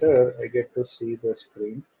press enter, I get to see the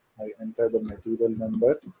screen. I enter the material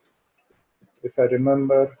number. If I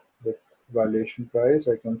remember the valuation price,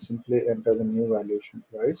 I can simply enter the new valuation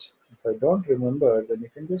price. If I don't remember, then you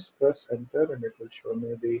can just press enter and it will show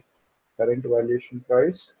me the current valuation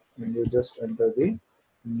price, and you just enter the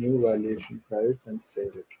new valuation price and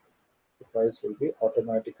save it. The price will be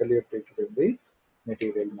automatically updated in the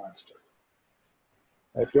material master.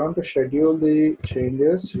 If you want to schedule the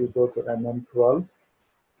changes, you go to MM12,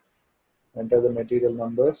 enter the material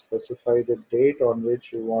number, specify the date on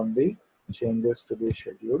which you want the changes to be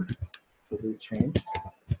scheduled, to be changed.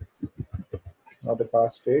 Not a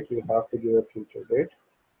past date, you have to give a future date.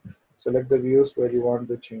 Select the views where you want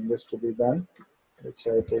the changes to be done. Let's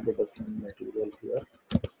say I take a different material here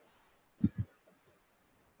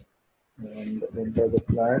and enter the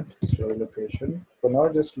plant, store location. For now,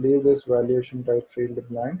 just leave this valuation type field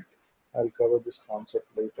blank. I'll cover this concept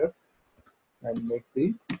later and make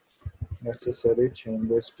the necessary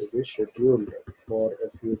changes to be scheduled for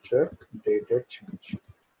a future dated change.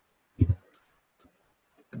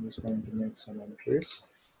 I'm just going to make some entries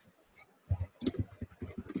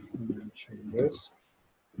and changes.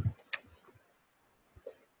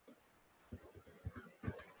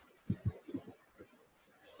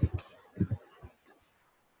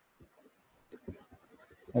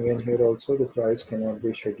 Again, here also the price cannot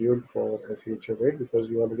be scheduled for a future date because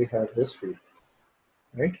you already have this field,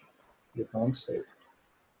 right? You can't save.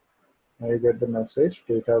 Now you get the message,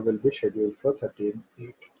 data will be scheduled for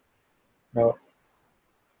 13/8. Now,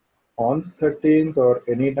 on the 13th or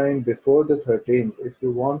any time before the 13th, if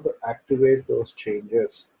you want to activate those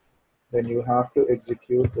changes, then you have to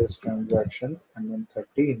execute this transaction and then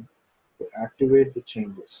 13 to activate the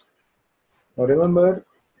changes. Now remember,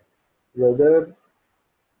 whether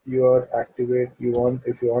if you want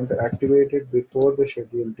to activate it before the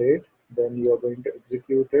scheduled date, then you are going to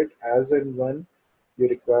execute it as and when you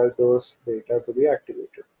require those data to be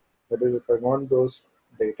activated. That is, if I want those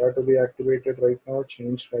data to be activated right now,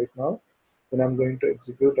 changed right now, then I'm going to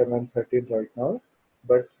execute MM13 right now,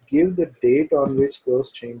 but give the date on which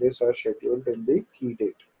those changes are scheduled in the key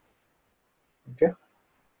date. Okay,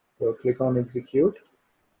 so click on execute,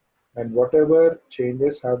 and whatever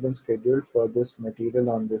changes have been scheduled for this material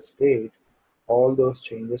on this date, all those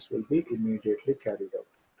changes will be immediately carried out.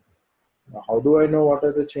 Now, how do I know what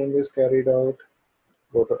are the changes carried out?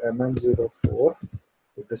 Go to MM04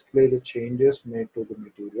 to display the changes made to the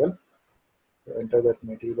material. Enter that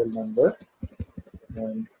material number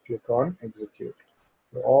and click on execute.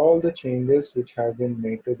 So all the changes which have been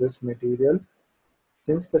made to this material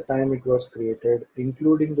since the time it was created,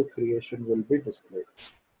 including the creation, will be displayed.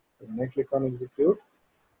 So when I click on execute,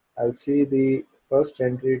 I'll see the first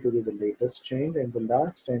entry to be the latest change and the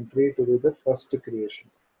last entry to be the first creation.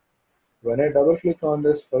 When I double click on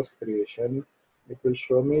this first creation, it will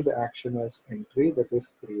show me the action as entry, that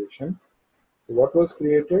is creation. So what was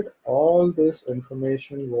created? All this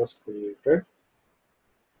information was created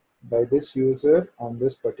by this user on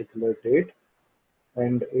this particular date.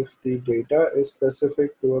 And if the data is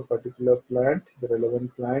specific to a particular plant, the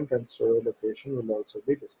relevant plant and store location will also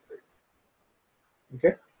be displayed.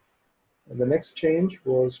 Okay. And the next change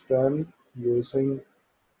was done using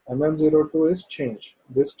MM02 is change.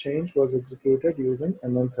 This change was executed using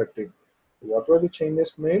MM13. What were the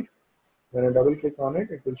changes made? When I double click on it,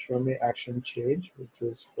 it will show me action change, which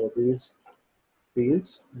is for these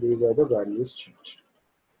fields. These are the values changed.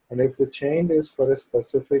 And if the change is for a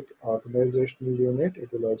specific organizational unit,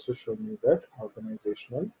 it will also show me that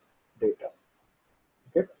organizational data.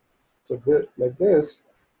 Okay. So like this,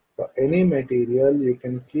 for any material, you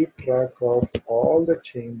can keep track of all the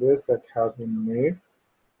changes that have been made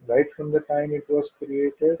right from the time it was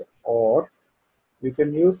created, or you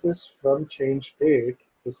can use this from change date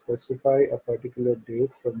to specify a particular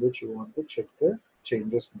date from which you want to check the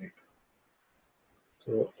changes made.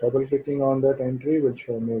 So double clicking on that entry will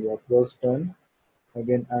show me what was done.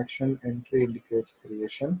 Again, action entry indicates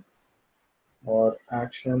creation, or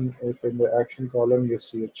action, if in the action column you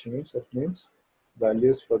see a change, that means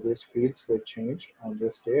values for these fields were changed on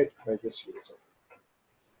this date by this user.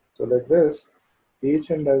 So like this,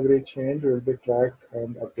 each and every change will be tracked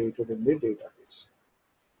and updated in the database.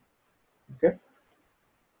 Okay.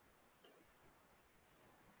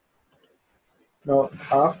 Now,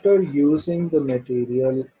 after using the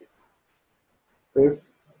material, if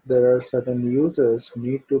there are certain users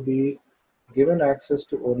need to be given access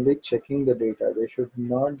to only checking the data, they should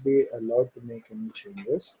not be allowed to make any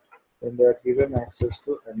changes. When they are given access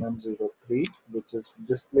to MM03, which is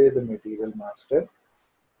display the material master,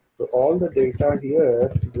 so all the data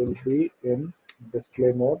here will be in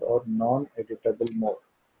display mode or non-editable mode.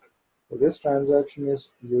 So this transaction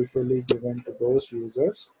is usually given to those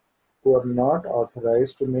users who are not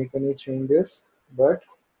authorized to make any changes, but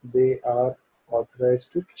they are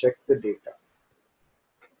authorized to check the data.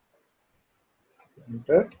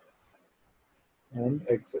 Enter and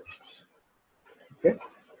exit. Okay.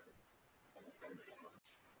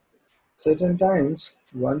 Certain times,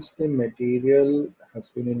 once the material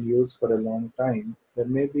has been in use for a long time, there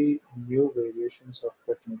may be new variations of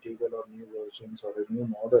that material or new versions or a new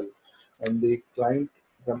model, and the client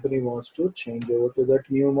company wants to change over to that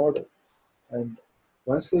new model. And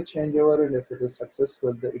once they change over and if it is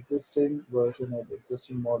successful, the existing version or the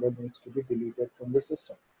existing model needs to be deleted from the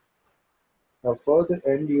system. Now for the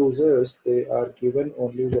end users, they are given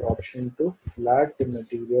only the option to flag the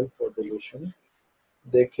material for deletion.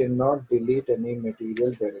 They cannot delete any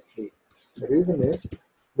material directly. The reason is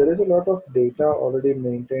there is a lot of data already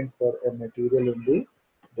maintained for a material in the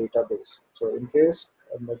database. So in case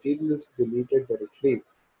a material is deleted directly,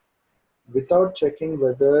 without checking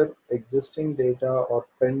whether existing data or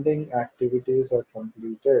pending activities are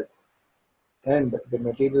completed and the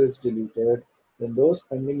material is deleted, then those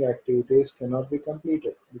pending activities cannot be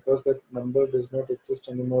completed because that number does not exist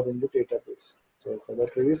anymore in the database. So for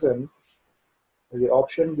that reason, the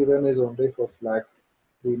option given is only for flag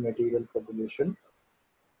the material for deletion,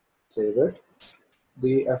 save it.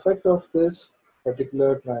 The effect of this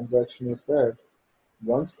particular transaction is that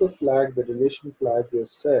once the flag, the deletion flag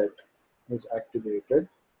is set, is activated,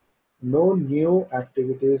 no new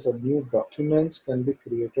activities or new documents can be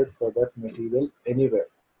created for that material anywhere.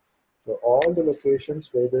 So all the locations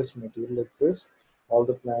where this material exists, all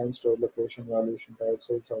the plants, store location, valuation type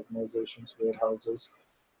sites, organizations, warehouses,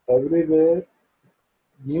 everywhere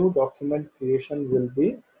new document creation will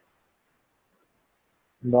be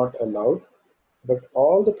not allowed. But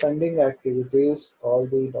all the pending activities, all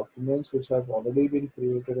the documents which have already been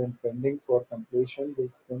created and pending for completion,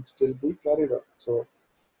 which can still be carried out. So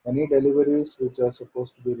any deliveries which are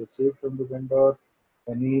supposed to be received from the vendor,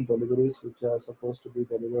 any deliveries which are supposed to be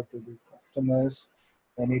delivered to the customers,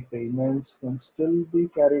 any payments can still be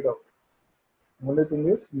carried out. Only thing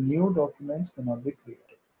is new documents cannot be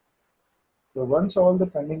created. So once all the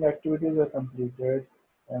pending activities are completed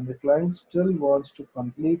and the client still wants to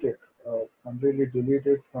complete it, completely delete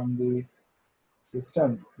it from the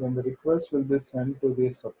system, then the request will be sent to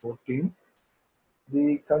the support team.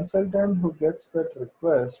 The consultant who gets that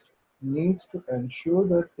request needs to ensure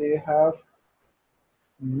that they have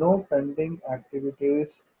no pending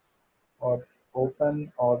activities or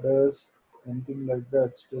open orders, anything like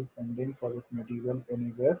that still pending for that material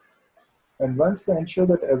anywhere. And once they ensure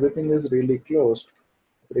that everything is really closed,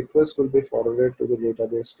 the request will be forwarded to the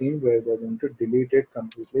database team where they're going to delete it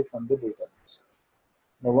completely from the database.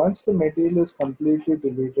 Now, once the material is completely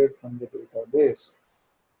deleted from the database,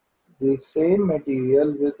 the same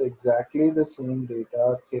material with exactly the same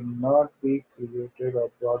data cannot be created or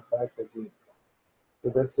brought back again. So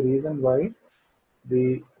that's the reason why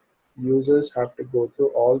the users have to go through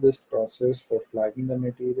all this process for flagging the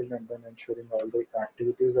material and then ensuring all the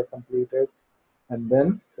activities are completed and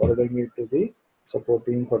then forwarding it to the support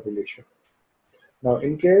team for deletion. Now,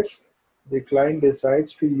 in case the client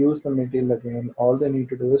decides to use the material again, all they need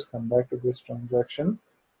to do is come back to this transaction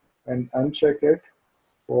and uncheck it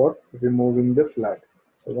for removing the flag.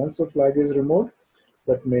 So once the flag is removed,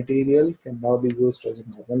 that material can now be used as a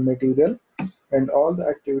normal material and all the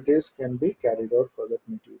activities can be carried out for that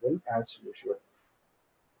material as usual.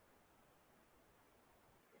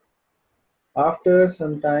 After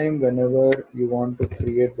some time, whenever you want to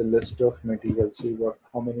create the list of materials, see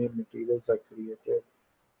how many materials are created,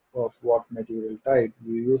 of what material type,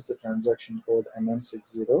 we use the transaction code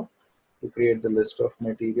MM60 to create the list of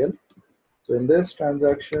material. So in this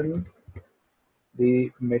transaction,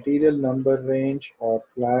 the material number range or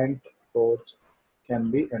plant codes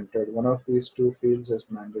can be entered. One of these two fields is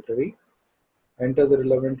mandatory. Enter the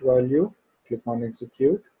relevant value, click on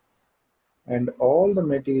execute, and all the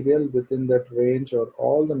material within that range or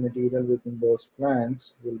all the material within those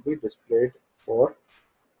plants will be displayed for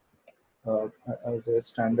as a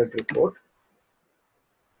standard report.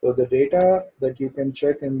 So the data that you can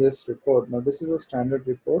check in this report, now this is a standard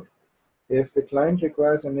report. If the client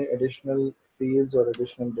requires any additional fields or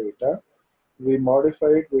additional data, we modify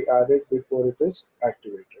it, we add it before it is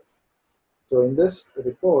activated. So in this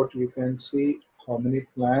report, you can see how many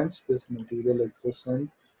plants this material exists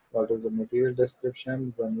in, what is the material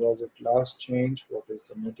description, when was it last changed, what is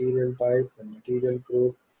the material type, the material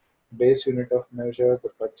group, base unit of measure, the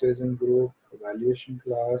purchasing group, the valuation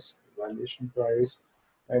class, valuation price,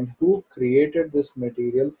 and who created this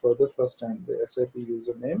material for the first time, the SAP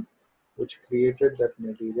username which created that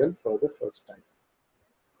material for the first time.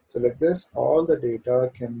 So like this, all the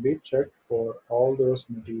data can be checked for all those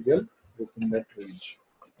material within that range.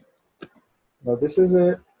 Now this is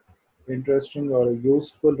a interesting or a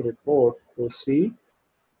useful report to see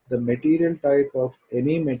the material type of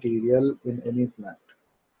any material in any plant.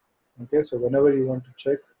 Okay, so whenever you want to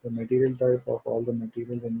check the material type of all the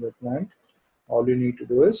material in your plant, all you need to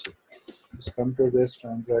do is just come to this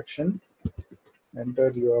transaction,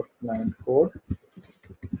 enter your plant code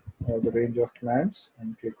or the range of plants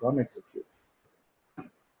and click on execute.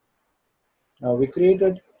 Now we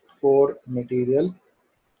created 4 material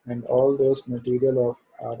and all those material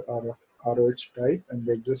are of ROH type and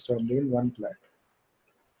they exist only in one plant.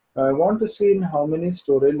 Now I want to see in how many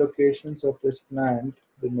storage locations of this plant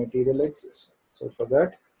the material exists. So for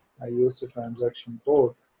that, I use the transaction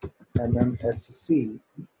code MMSC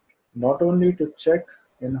not only to check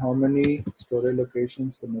in how many storage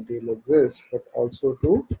locations the material exists, but also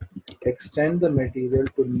to extend the material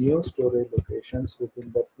to new storage locations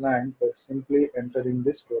within the plant by simply entering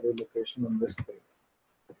the storage location in this screen.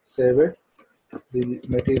 Save it. The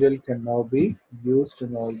material can now be used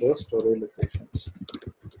in all those storage locations.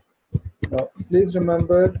 Now, please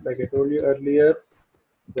remember, like I told you earlier,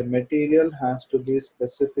 the material has to be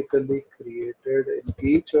specifically created in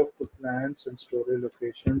each of the plants and storage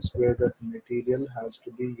locations where that material has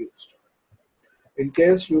to be used. In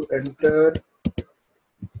case you enter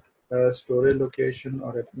a storage location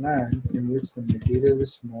or a plant in which the material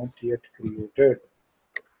is not yet created,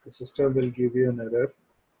 the system will give you an error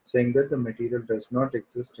saying that the material does not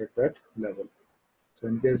exist at that level. So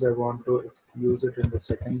in case I want to use it in the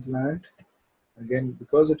second plant, again,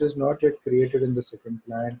 because it is not yet created in the second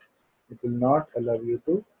plant, it will not allow you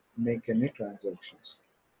to make any transactions.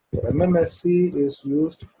 So MMSC is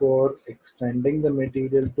used for extending the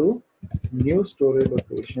material to new storage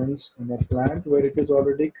locations in a plant where it is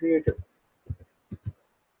already created.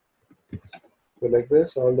 So like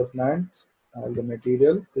this, all the plants, all the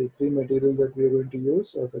material, the 3 material that we are going to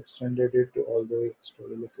use, I've extended it to all the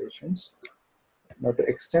storage locations. Now to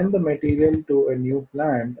extend the material to a new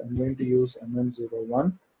plant, I'm going to use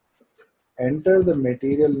MM01. Enter the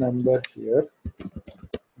material number here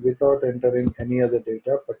without entering any other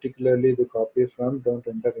data, particularly the copy from, don't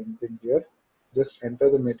enter anything here. Just enter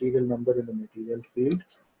the material number in the material field,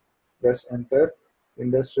 press enter.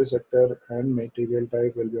 Industry sector and material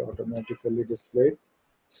type will be automatically displayed.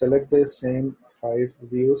 Select the same 5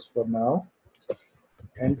 views for now.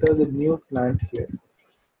 Enter the new plant here.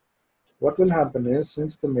 What will happen is,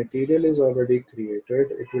 since the material is already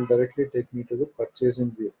created, it will directly take me to the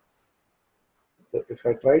purchasing view. So if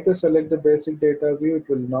I try to select the basic data view, it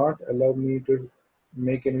will not allow me to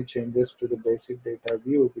make any changes to the basic data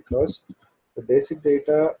view because the basic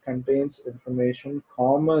data contains information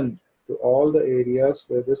common to all the areas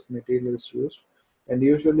where this material is used, and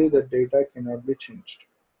usually the data cannot be changed.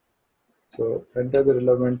 So enter the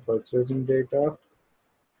relevant purchasing data.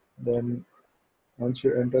 Then once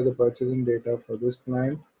you enter the purchasing data for this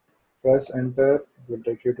plant, press enter. It will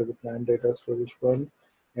take you to the plant data storage one.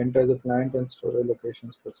 Enter the plant and storage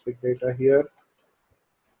location specific data here.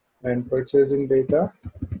 And purchasing data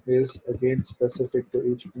is again specific to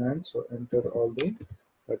each plant. So enter all the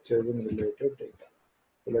purchasing related data.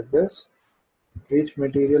 So like this, each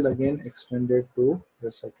material again extended to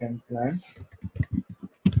the second plant.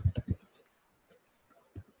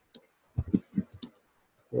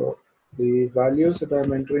 So the values that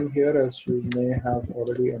I'm entering here, as you may have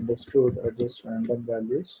already understood, are just random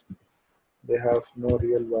values. They have no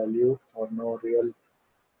real value or no real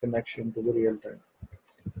connection to the real time.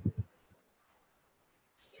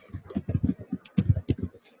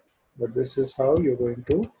 But this is how you're going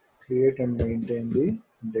to create and maintain the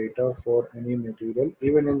data for any material,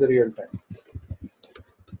 even in the real time,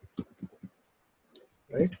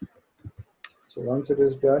 right? So once it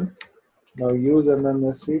is done, now use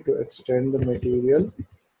MMSC to extend the material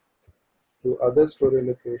to other storage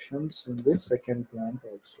locations in this second plant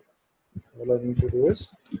also. All I need to do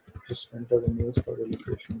is just enter the new storage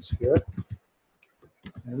locations here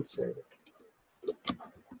and save it.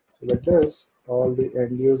 So like this, all the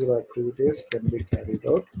end user activities can be carried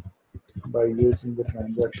out by using the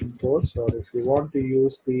transaction codes, or if you want to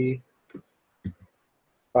use the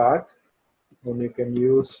path, then you can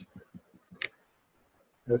use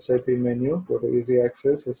SAP menu, go to easy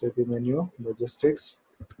access, SAP menu, logistics,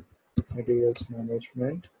 materials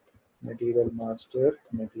management, material master,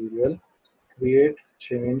 material, create,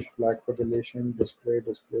 change, flag for deletion, display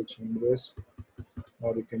changes,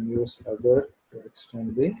 or you can use other to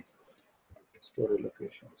extend the storage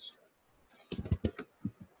locations.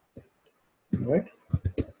 Right?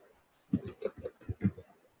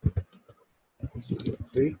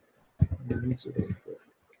 03 and 04.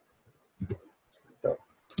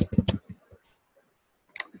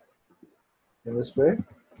 In this way,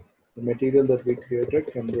 the material that we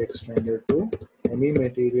created can be extended to any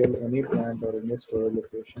material, any plant, or any storage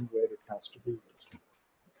location where it has to be used.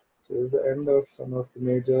 So this is the end of some of the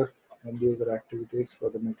major end user activities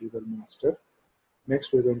for the material master.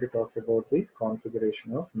 Next, we're going to talk about the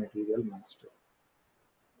configuration of material master.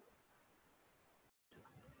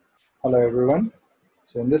 Hello everyone.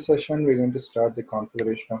 So in this session, we're going to start the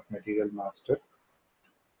configuration of material master.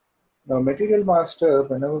 Now, material master,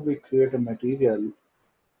 whenever we create a material,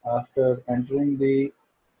 after entering the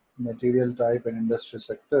material type and industry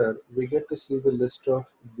sector, we get to see the list of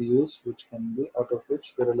views which can be, out of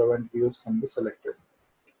which the relevant views can be selected.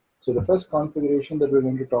 So the first configuration that we're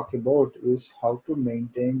going to talk about is how to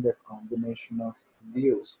maintain that combination of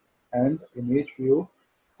views, and in each view,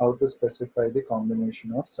 how to specify the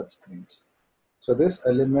combination of subscreens. So this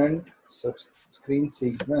element subscreen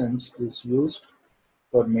sequence is used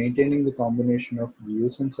for maintaining the combination of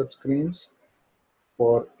views and subscreens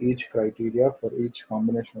for each criteria, for each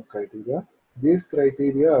combination of criteria. These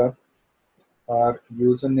criteria are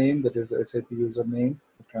username, that is the SAP username,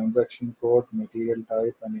 transaction code, material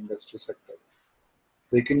type, and industry sector.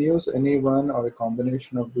 They can use any one or a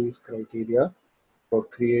combination of these criteria for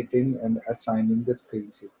creating and assigning the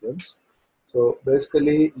screen sequence. So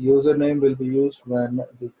basically, username will be used when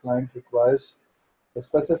the client requires a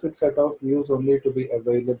specific set of views only to be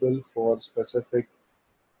available for specific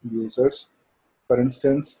users. For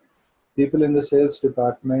instance, people in the sales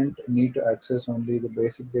department need to access only the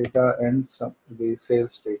basic data and the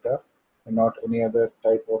sales data and not any other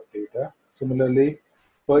type of data. Similarly,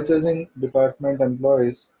 purchasing department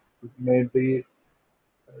employees may be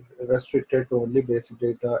restricted to only basic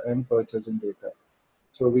data and purchasing data.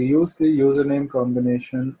 So we use the username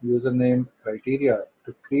combination, username criteria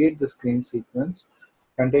to create the screen sequence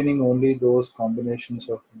containing only those combinations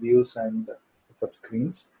of views and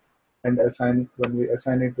subscreens, and when we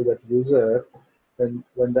assign it to that user, then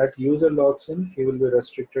when that user logs in, he will be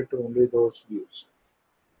restricted to only those views,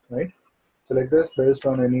 right? So like this, based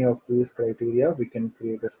on any of these criteria, we can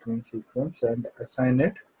create a screen sequence and assign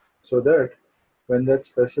it so that when that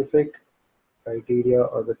specific criteria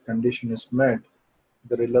or the condition is met,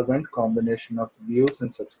 the relevant combination of views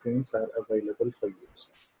and subscreens are available for use.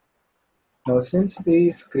 Now, since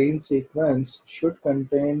the screen sequence should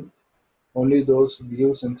contain only those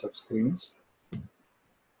views and subscreens,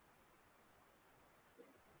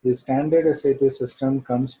 the standard SAP system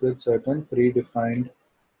comes with certain predefined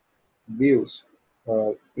views,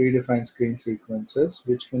 predefined screen sequences,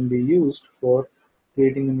 which can be used for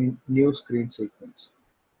creating a new screen sequence.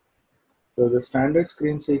 So the standard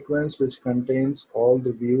screen sequence, which contains all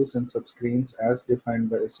the views and subscreens as defined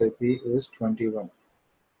by SAP, is 21.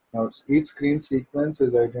 Now, each screen sequence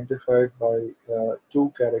is identified by a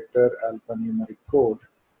 2-character alphanumeric code,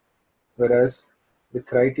 whereas the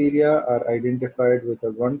criteria are identified with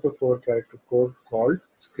a 1 to 4 character code called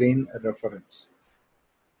screen reference.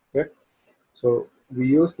 Okay? So we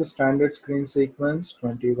use the standard screen sequence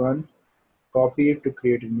 21, copy it to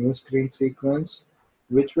create a new screen sequence,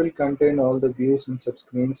 which will contain all the views and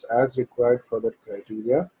subscreens as required for that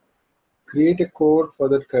criteria. Create a code for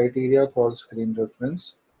that criteria called screen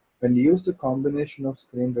reference, and use the combination of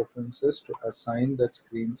screen references to assign that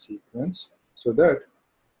screen sequence so that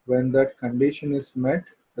when that condition is met,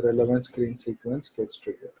 the relevant screen sequence gets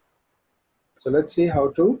triggered. So let's see how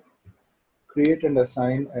to create and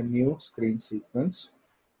assign a new screen sequence.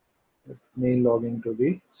 Let me log into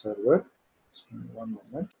the server. Just give me one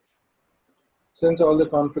moment. Since all the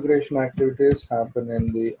configuration activities happen in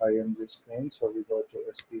the IMG screen, so we go to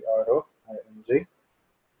SPRO, IMG.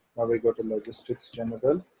 Now we go to Logistics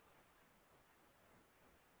General,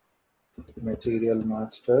 Material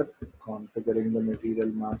Master, configuring the Material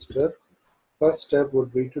Master. First step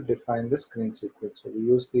would be to define the screen sequence. So we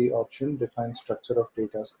use the option define structure of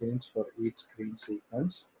data screens for each screen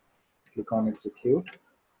sequence. Click on execute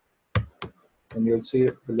and you'll see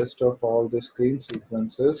the list of all the screen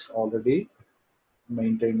sequences already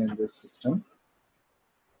maintained in this system.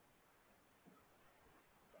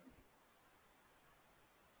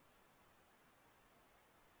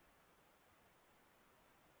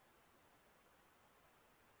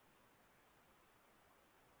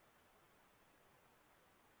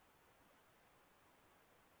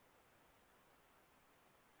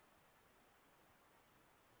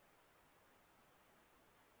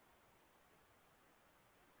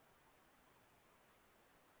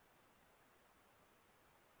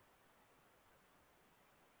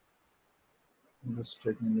 I'm just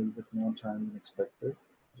taking a little bit more time than expected.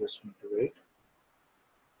 Just need to wait.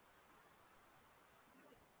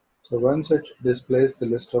 So once it displays the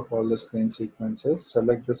list of all the screen sequences,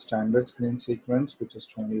 select the standard screen sequence, which is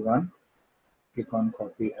 21. Click on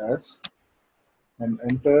copy as and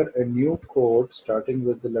enter a new code starting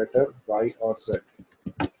with the letter Y or Z.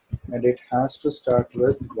 And it has to start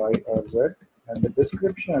with Y or Z. And the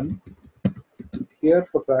description here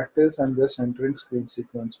for practice, I'm just entering screen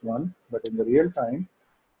sequence 1, but in the real time,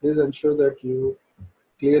 please ensure that you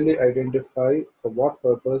clearly identify for what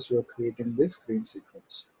purpose you are creating this screen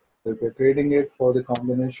sequence. So if you're creating it for the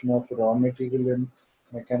combination of raw material and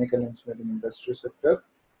mechanical engineering industry sector,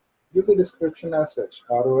 give the description as such,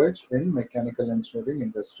 ROH in mechanical engineering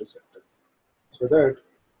industry sector. So that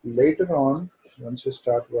later on, once you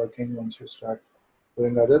start working, once you start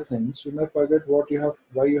doing other things, you may forget why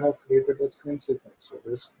you have created that screen sequence. So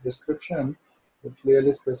this description will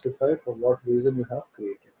clearly specify for what reason you have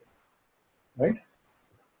created it, right?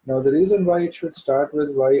 Now the reason why it should start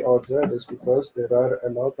with Y or Z is because there are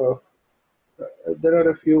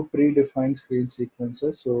a few predefined screen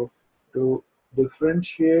sequences. So to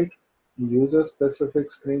differentiate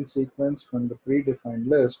user-specific screen sequence from the predefined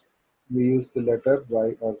list, we use the letter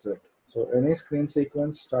Y or Z. So any screen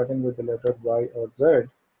sequence starting with the letter Y or Z,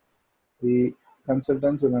 the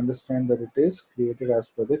consultants will understand that it is created as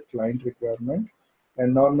per the client requirement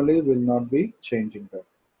and normally will not be changing that.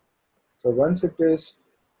 So once it is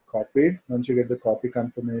copied, once you get the copy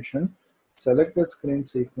confirmation, select that screen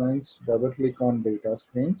sequence, double click on data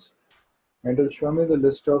screens, and it will show me the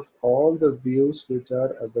list of all the views which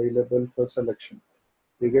are available for selection.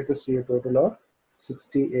 We get to see a total of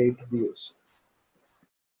 68 views.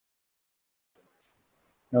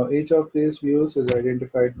 Now each of these views is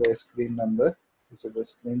identified by a screen number. This is the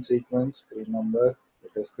screen sequence, screen number, the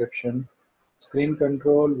description, screen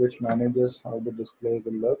control which manages how the display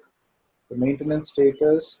will look, the maintenance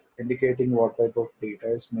status indicating what type of data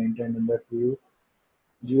is maintained in that view,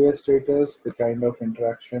 GUI status, the kind of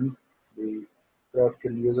interaction, the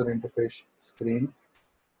graphical user interface screen,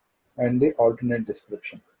 and the alternate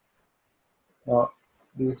description. Now,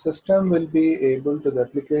 the system will be able to, the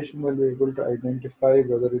application will be able to identify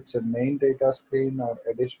whether it's a main data screen or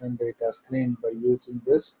additional data screen by using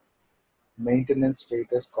this maintenance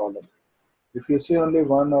status column. If you see only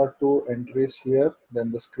one or two entries here,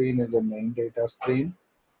 then the screen is a main data screen.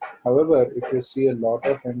 However, if you see a lot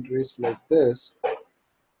of entries like this,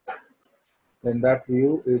 then that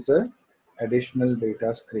view is a additional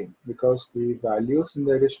data screen because the values in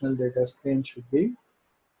the additional data screen should be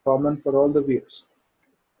common for all the views.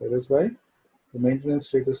 That is why the maintenance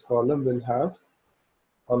status column will have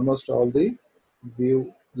almost all the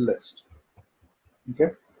view list.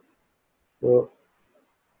 Okay, so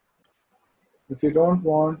if you don't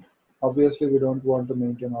want, obviously we don't want to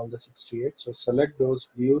maintain all the 68, so select those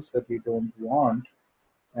views that we don't want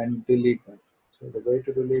and delete them. So the way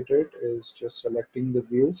to delete it is just selecting the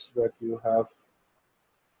views that you're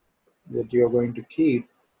going to keep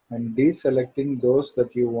and deselecting those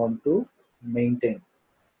that you want to maintain.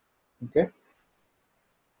 Okay.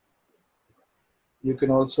 You can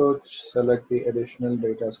also select the additional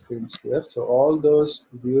data screens here. So all those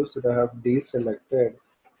views that I have deselected,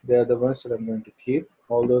 they are the ones that I'm going to keep.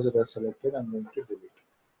 All those that are selected, I'm going to delete.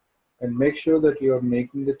 And make sure that you are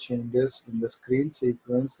making the changes in the screen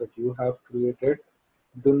sequence that you have created.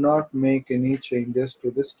 Do not make any changes to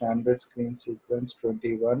the standard screen sequence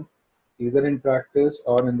 21, either in practice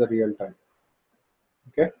or in the real time.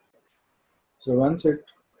 Okay. So once it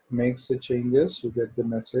makes the changes, you get the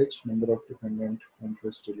message number of dependent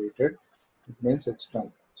entries deleted. It means it's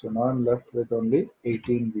done. So now I'm left with only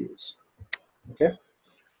 18 views. Okay.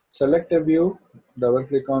 Select a view, double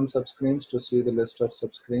click on subscreens to see the list of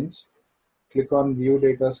subscreens. Click on view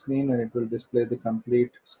data screen and it will display the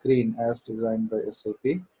complete screen as designed by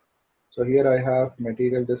SAP. So here I have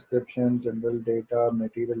material description, general data,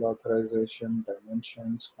 material authorization,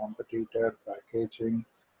 dimensions, competitor, packaging,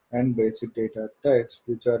 and basic data text,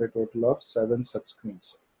 which are a total of 7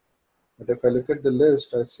 subscreens. But if I look at the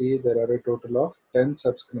list, I see there are a total of 10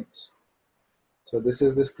 subscreens. So this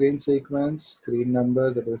is the screen sequence, screen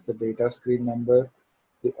number, that is the data screen number,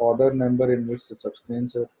 the order number in which the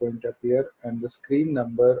subscreens are going to appear, and the screen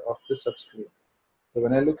number of the subscreen. So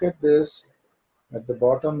when I look at this, at the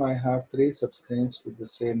bottom I have 3 subscreens with the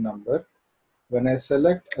same number. When I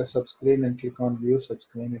select a subscreen and click on view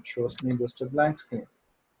subscreen, it shows me just a blank screen.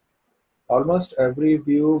 Almost every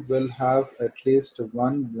view will have at least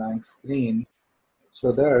one blank screen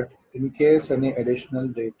so that in case any additional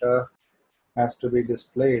data has to be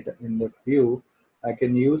displayed in the view, I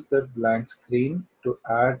can use the blank screen to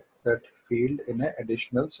add that field in an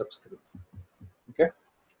additional subscreen. Okay,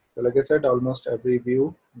 so like I said, almost every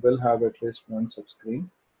view will have at least one subscreen.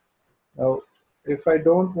 Now, if I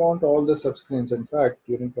don't want all the subscreens, in fact,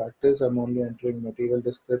 during practice, I'm only entering material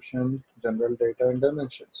description, general data, and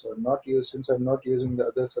dimensions. So since I'm not using the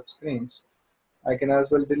other subscreens, I can as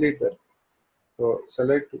well delete them. So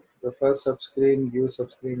select the first subscreen, view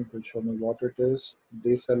subscreen, it will show me what it is.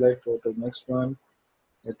 Deselect, go to the next one.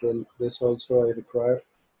 This also I require.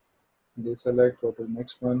 Deselect, go to the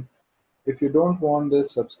next one. If you don't want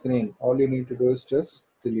this subscreen, all you need to do is just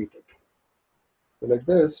delete it. So like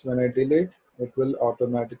this, when I delete, it will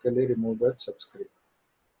automatically remove that subscreen.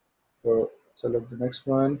 So select the next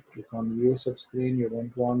one, click on view subscreen, you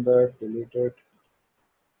don't want that, delete it.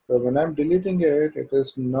 So when I'm deleting it, it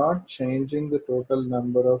is not changing the total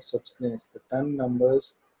number of subscreens. The 10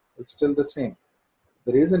 numbers is still the same.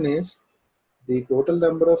 The reason is the total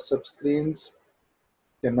number of subscreens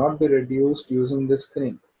cannot be reduced using this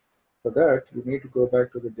screen. For that, you need to go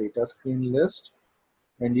back to the data screen list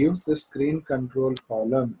and use the screen control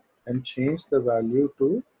column and change the value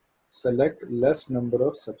to select less number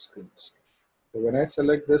of subscreens. So when I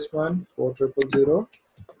select this one, 4000,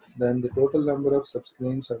 then the total number of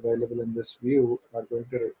subscreens available in this view are going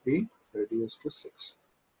to be reduced to 6.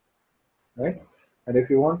 Right? And if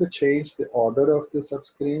you want to change the order of the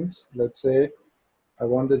subscreens, let's say I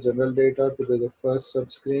want the general data to be the first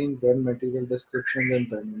subscreen, then material description, then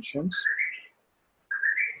dimensions.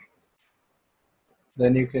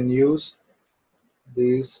 Then you can use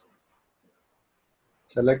these,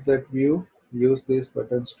 select that view, use these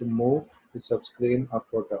buttons to move the subscreen up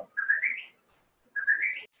or down.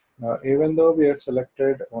 Now, even though we have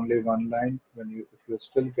selected only one line, if you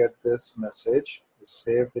still get this message,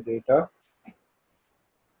 save the data,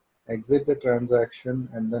 exit the transaction,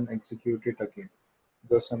 and then execute it again.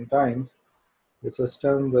 Because sometimes the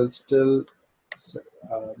system will still,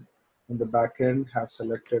 in the backend, have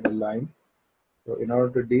selected a line. So in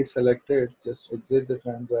order to deselect it, just exit the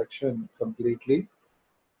transaction completely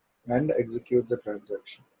and execute the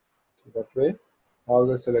transaction. So that way, all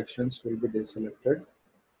the selections will be deselected.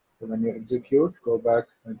 So when you execute, go back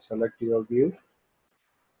and select your view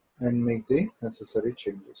and make the necessary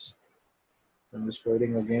changes. I'm just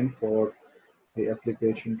waiting again for the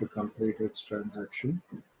application to complete its transaction.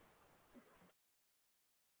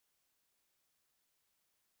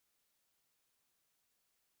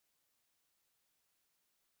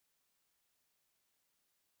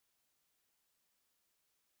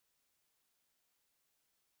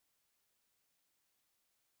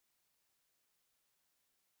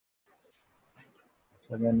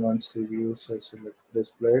 So again, once the views are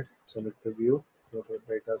displayed, select the view, go to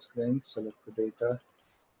data screen, select the data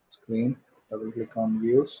screen, double click on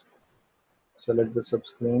views, select the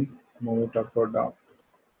subscreen, move it up or down.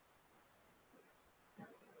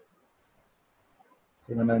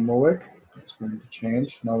 So when I move it, it's going to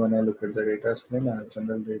change. Now when I look at the data screen, I have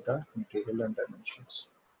general data, material, and dimensions.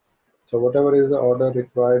 So whatever is the order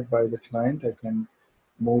required by the client, I can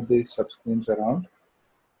move the subscreens around.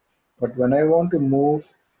 But when I want to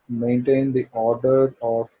maintain the order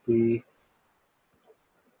of the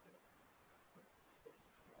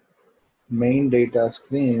main data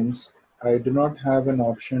screens, I do not have an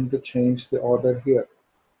option to change the order here.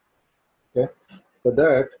 Okay. For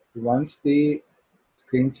that, once the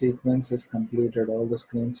screen sequence is completed, all the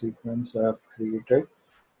screen sequence are created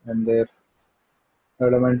and their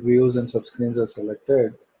element views and subscreens are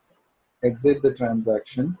selected, exit the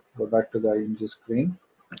transaction, go back to the IMG screen.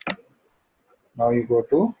 Now you go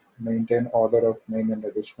to maintain order of main and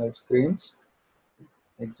additional screens,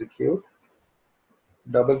 execute,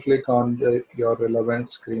 double click on your relevant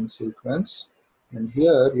screen sequence, and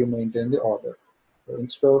here you maintain the order. So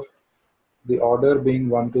instead of the order being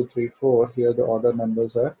 1, 2, 3, 4, here the order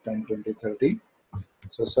numbers are 10, 20, 30.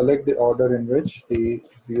 So select the order in which the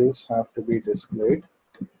views have to be displayed.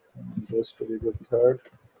 And this to be the third,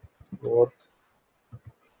 fourth,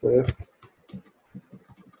 fifth,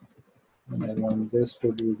 and I want this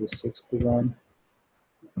to be the sixth one,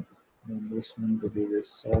 and this one to be the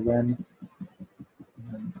 7,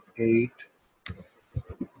 and 8.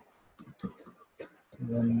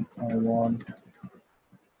 Then I want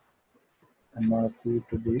MRP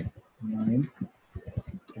to be 9,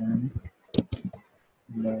 10,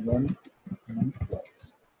 11, and 12.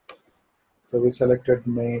 So we selected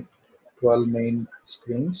 12 main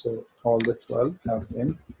screens, so all the 12 have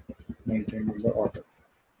been maintained in the order.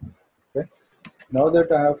 Okay. Now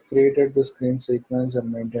that I have created the screen sequence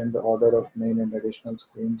and maintained the order of main and additional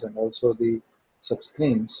screens and also the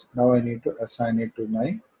subscreens, now I need to assign it to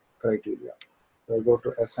my criteria. So I go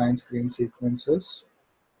to assign screen sequences,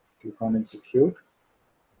 click on execute.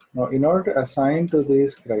 Now in order to assign to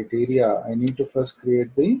these criteria, I need to first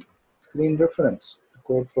create the screen reference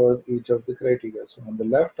code for each of the criteria. So on the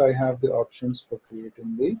left, I have the options for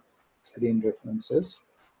creating the screen references.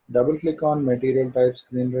 Double click on material type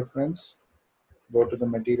screen reference. Go to the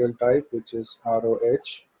material type, which is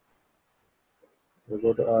ROH. We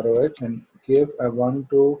go to ROH and give a 1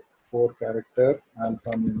 to 4 character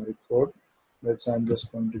alphanumeric code. Let's say I'm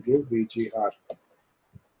just going to give VGR.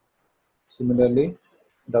 Similarly,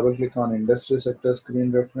 double click on industry sector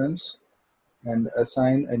screen reference and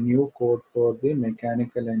assign a new code for the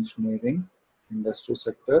mechanical engineering industry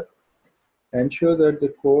sector. Ensure that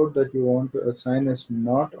the code that you want to assign is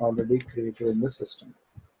not already created in the system.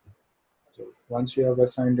 So once you have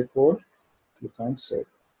assigned the code, click on save.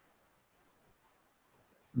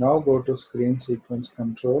 Now go to screen sequence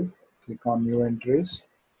control, click on new entries.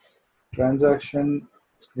 Transaction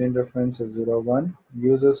screen reference is 01.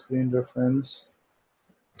 User screen reference,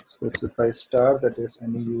 specify star, that is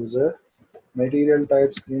any user. Material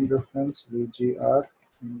type screen reference VGR.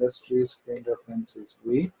 Industry screen reference is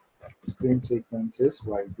V. Screen sequence is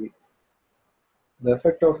YB. The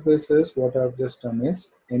effect of this is what I've just done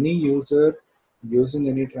is any user using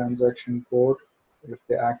any transaction code, if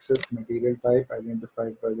they access material type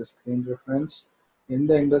identified by the screen reference, in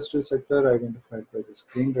the industry sector identified by the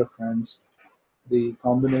screen reference, the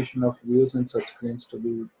combination of views and subscreens to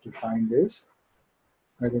be defined is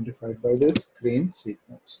identified by this screen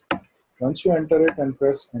sequence. Once you enter it and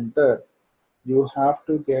press enter, you have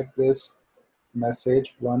to get this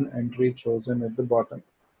message one entry chosen at the bottom.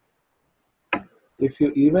 If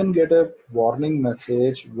you even get a warning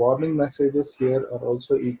messages here are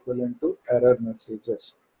also equivalent to error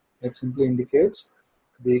messages. It simply indicates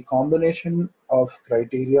the combination of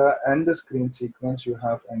criteria and the screen sequence you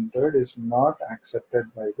have entered is not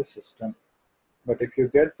accepted by the system. But if you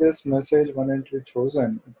get this message one entry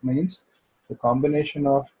chosen, it means the combination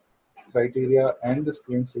of criteria and the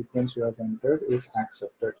screen sequence you have entered is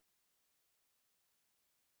accepted.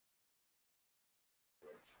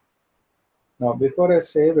 Now before I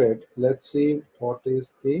save it, let's see what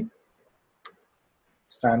is the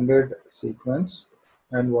standard sequence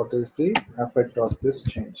and what is the effect of this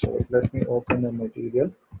change. So let me open the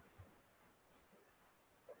material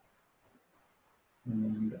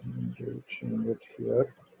and I'm going to change it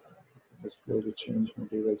here. Display the change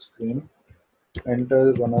material screen.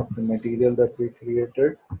 Enter one of the material that we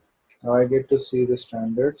created. Now I get to see the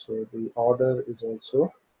standard. So the order is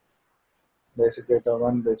also basic data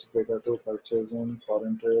 1, basic data 2, purchasing,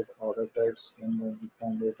 foreign trade, order types, and then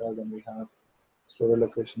plan data. Then we have store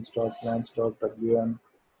allocation, stock plan, stock WM.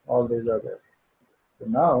 All these are there. So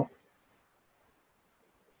now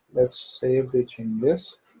let's save the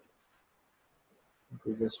changes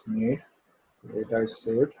we just made. Data is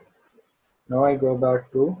saved. Now I go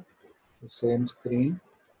back to the same screen,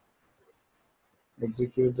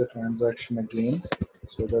 execute the transaction again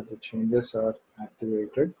so that the changes are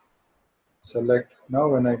activated. Select. Now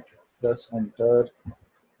when I press enter,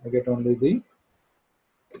 I get only the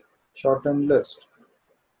shortened list,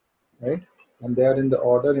 right? And they are in the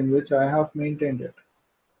order in which I have maintained it.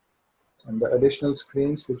 And the additional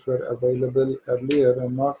screens which were available earlier are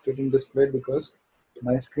not getting displayed because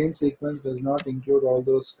my screen sequence does not include all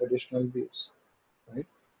those additional views, right?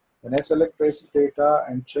 When I select basic data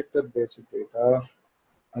and check the basic data,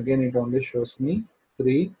 again it only shows me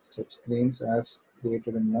 3 subscreens as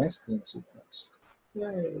created in my screen sequence.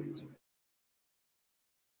 Yay.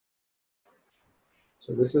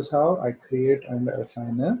 So this is how I create and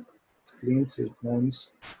assign a screen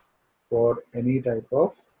sequence for any type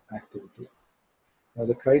of activity. Now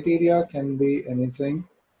the criteria can be anything.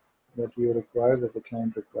 that you require, that the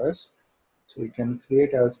client requires. So you can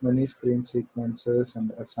create as many screen sequences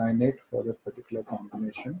and assign it for that particular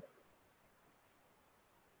combination.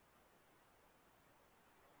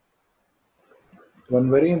 One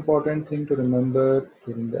very important thing to remember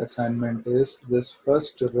during the assignment is this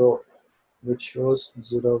first row, which shows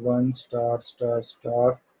 0, 1, star, star,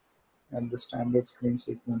 star, and the standard screen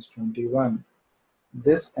sequence 21.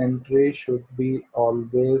 This entry should be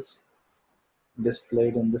always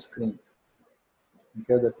displayed on the screen.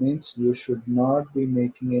 Okay, that means you should not be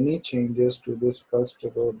making any changes to this first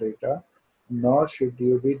row data, nor should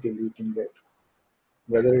you be deleting it.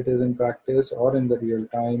 Whether it is in practice or in the real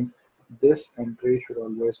time, this entry should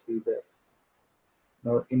always be there.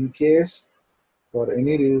 Now, in case for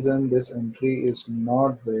any reason this entry is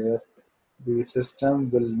not there, the system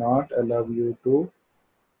will not allow you to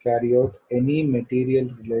carry out any material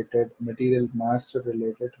master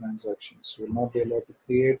related transactions. You will not be allowed to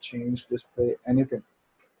create, change, display, anything.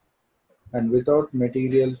 And without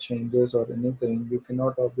material changes or anything, you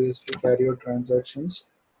cannot obviously carry out transactions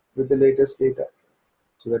with the latest data.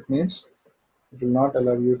 So that means it will not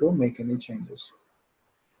allow you to make any changes.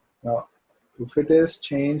 Now, if it is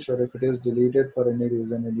changed or if it is deleted for any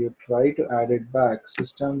reason and you try to add it back,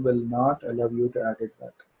 system will not allow you to add it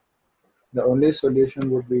back. The only solution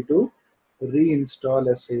would be to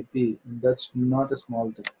reinstall SAP, and that's not a small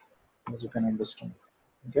thing, as you can understand.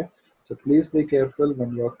 Okay, so please be careful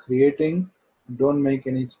when you're creating. Don't make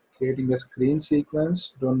any creating a screen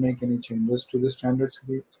sequence. Don't make any changes to the standard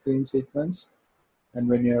screen sequence. And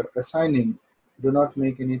when you're assigning, do not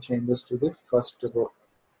make any changes to the first row.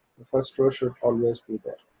 The first row should always be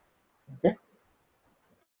there. Okay.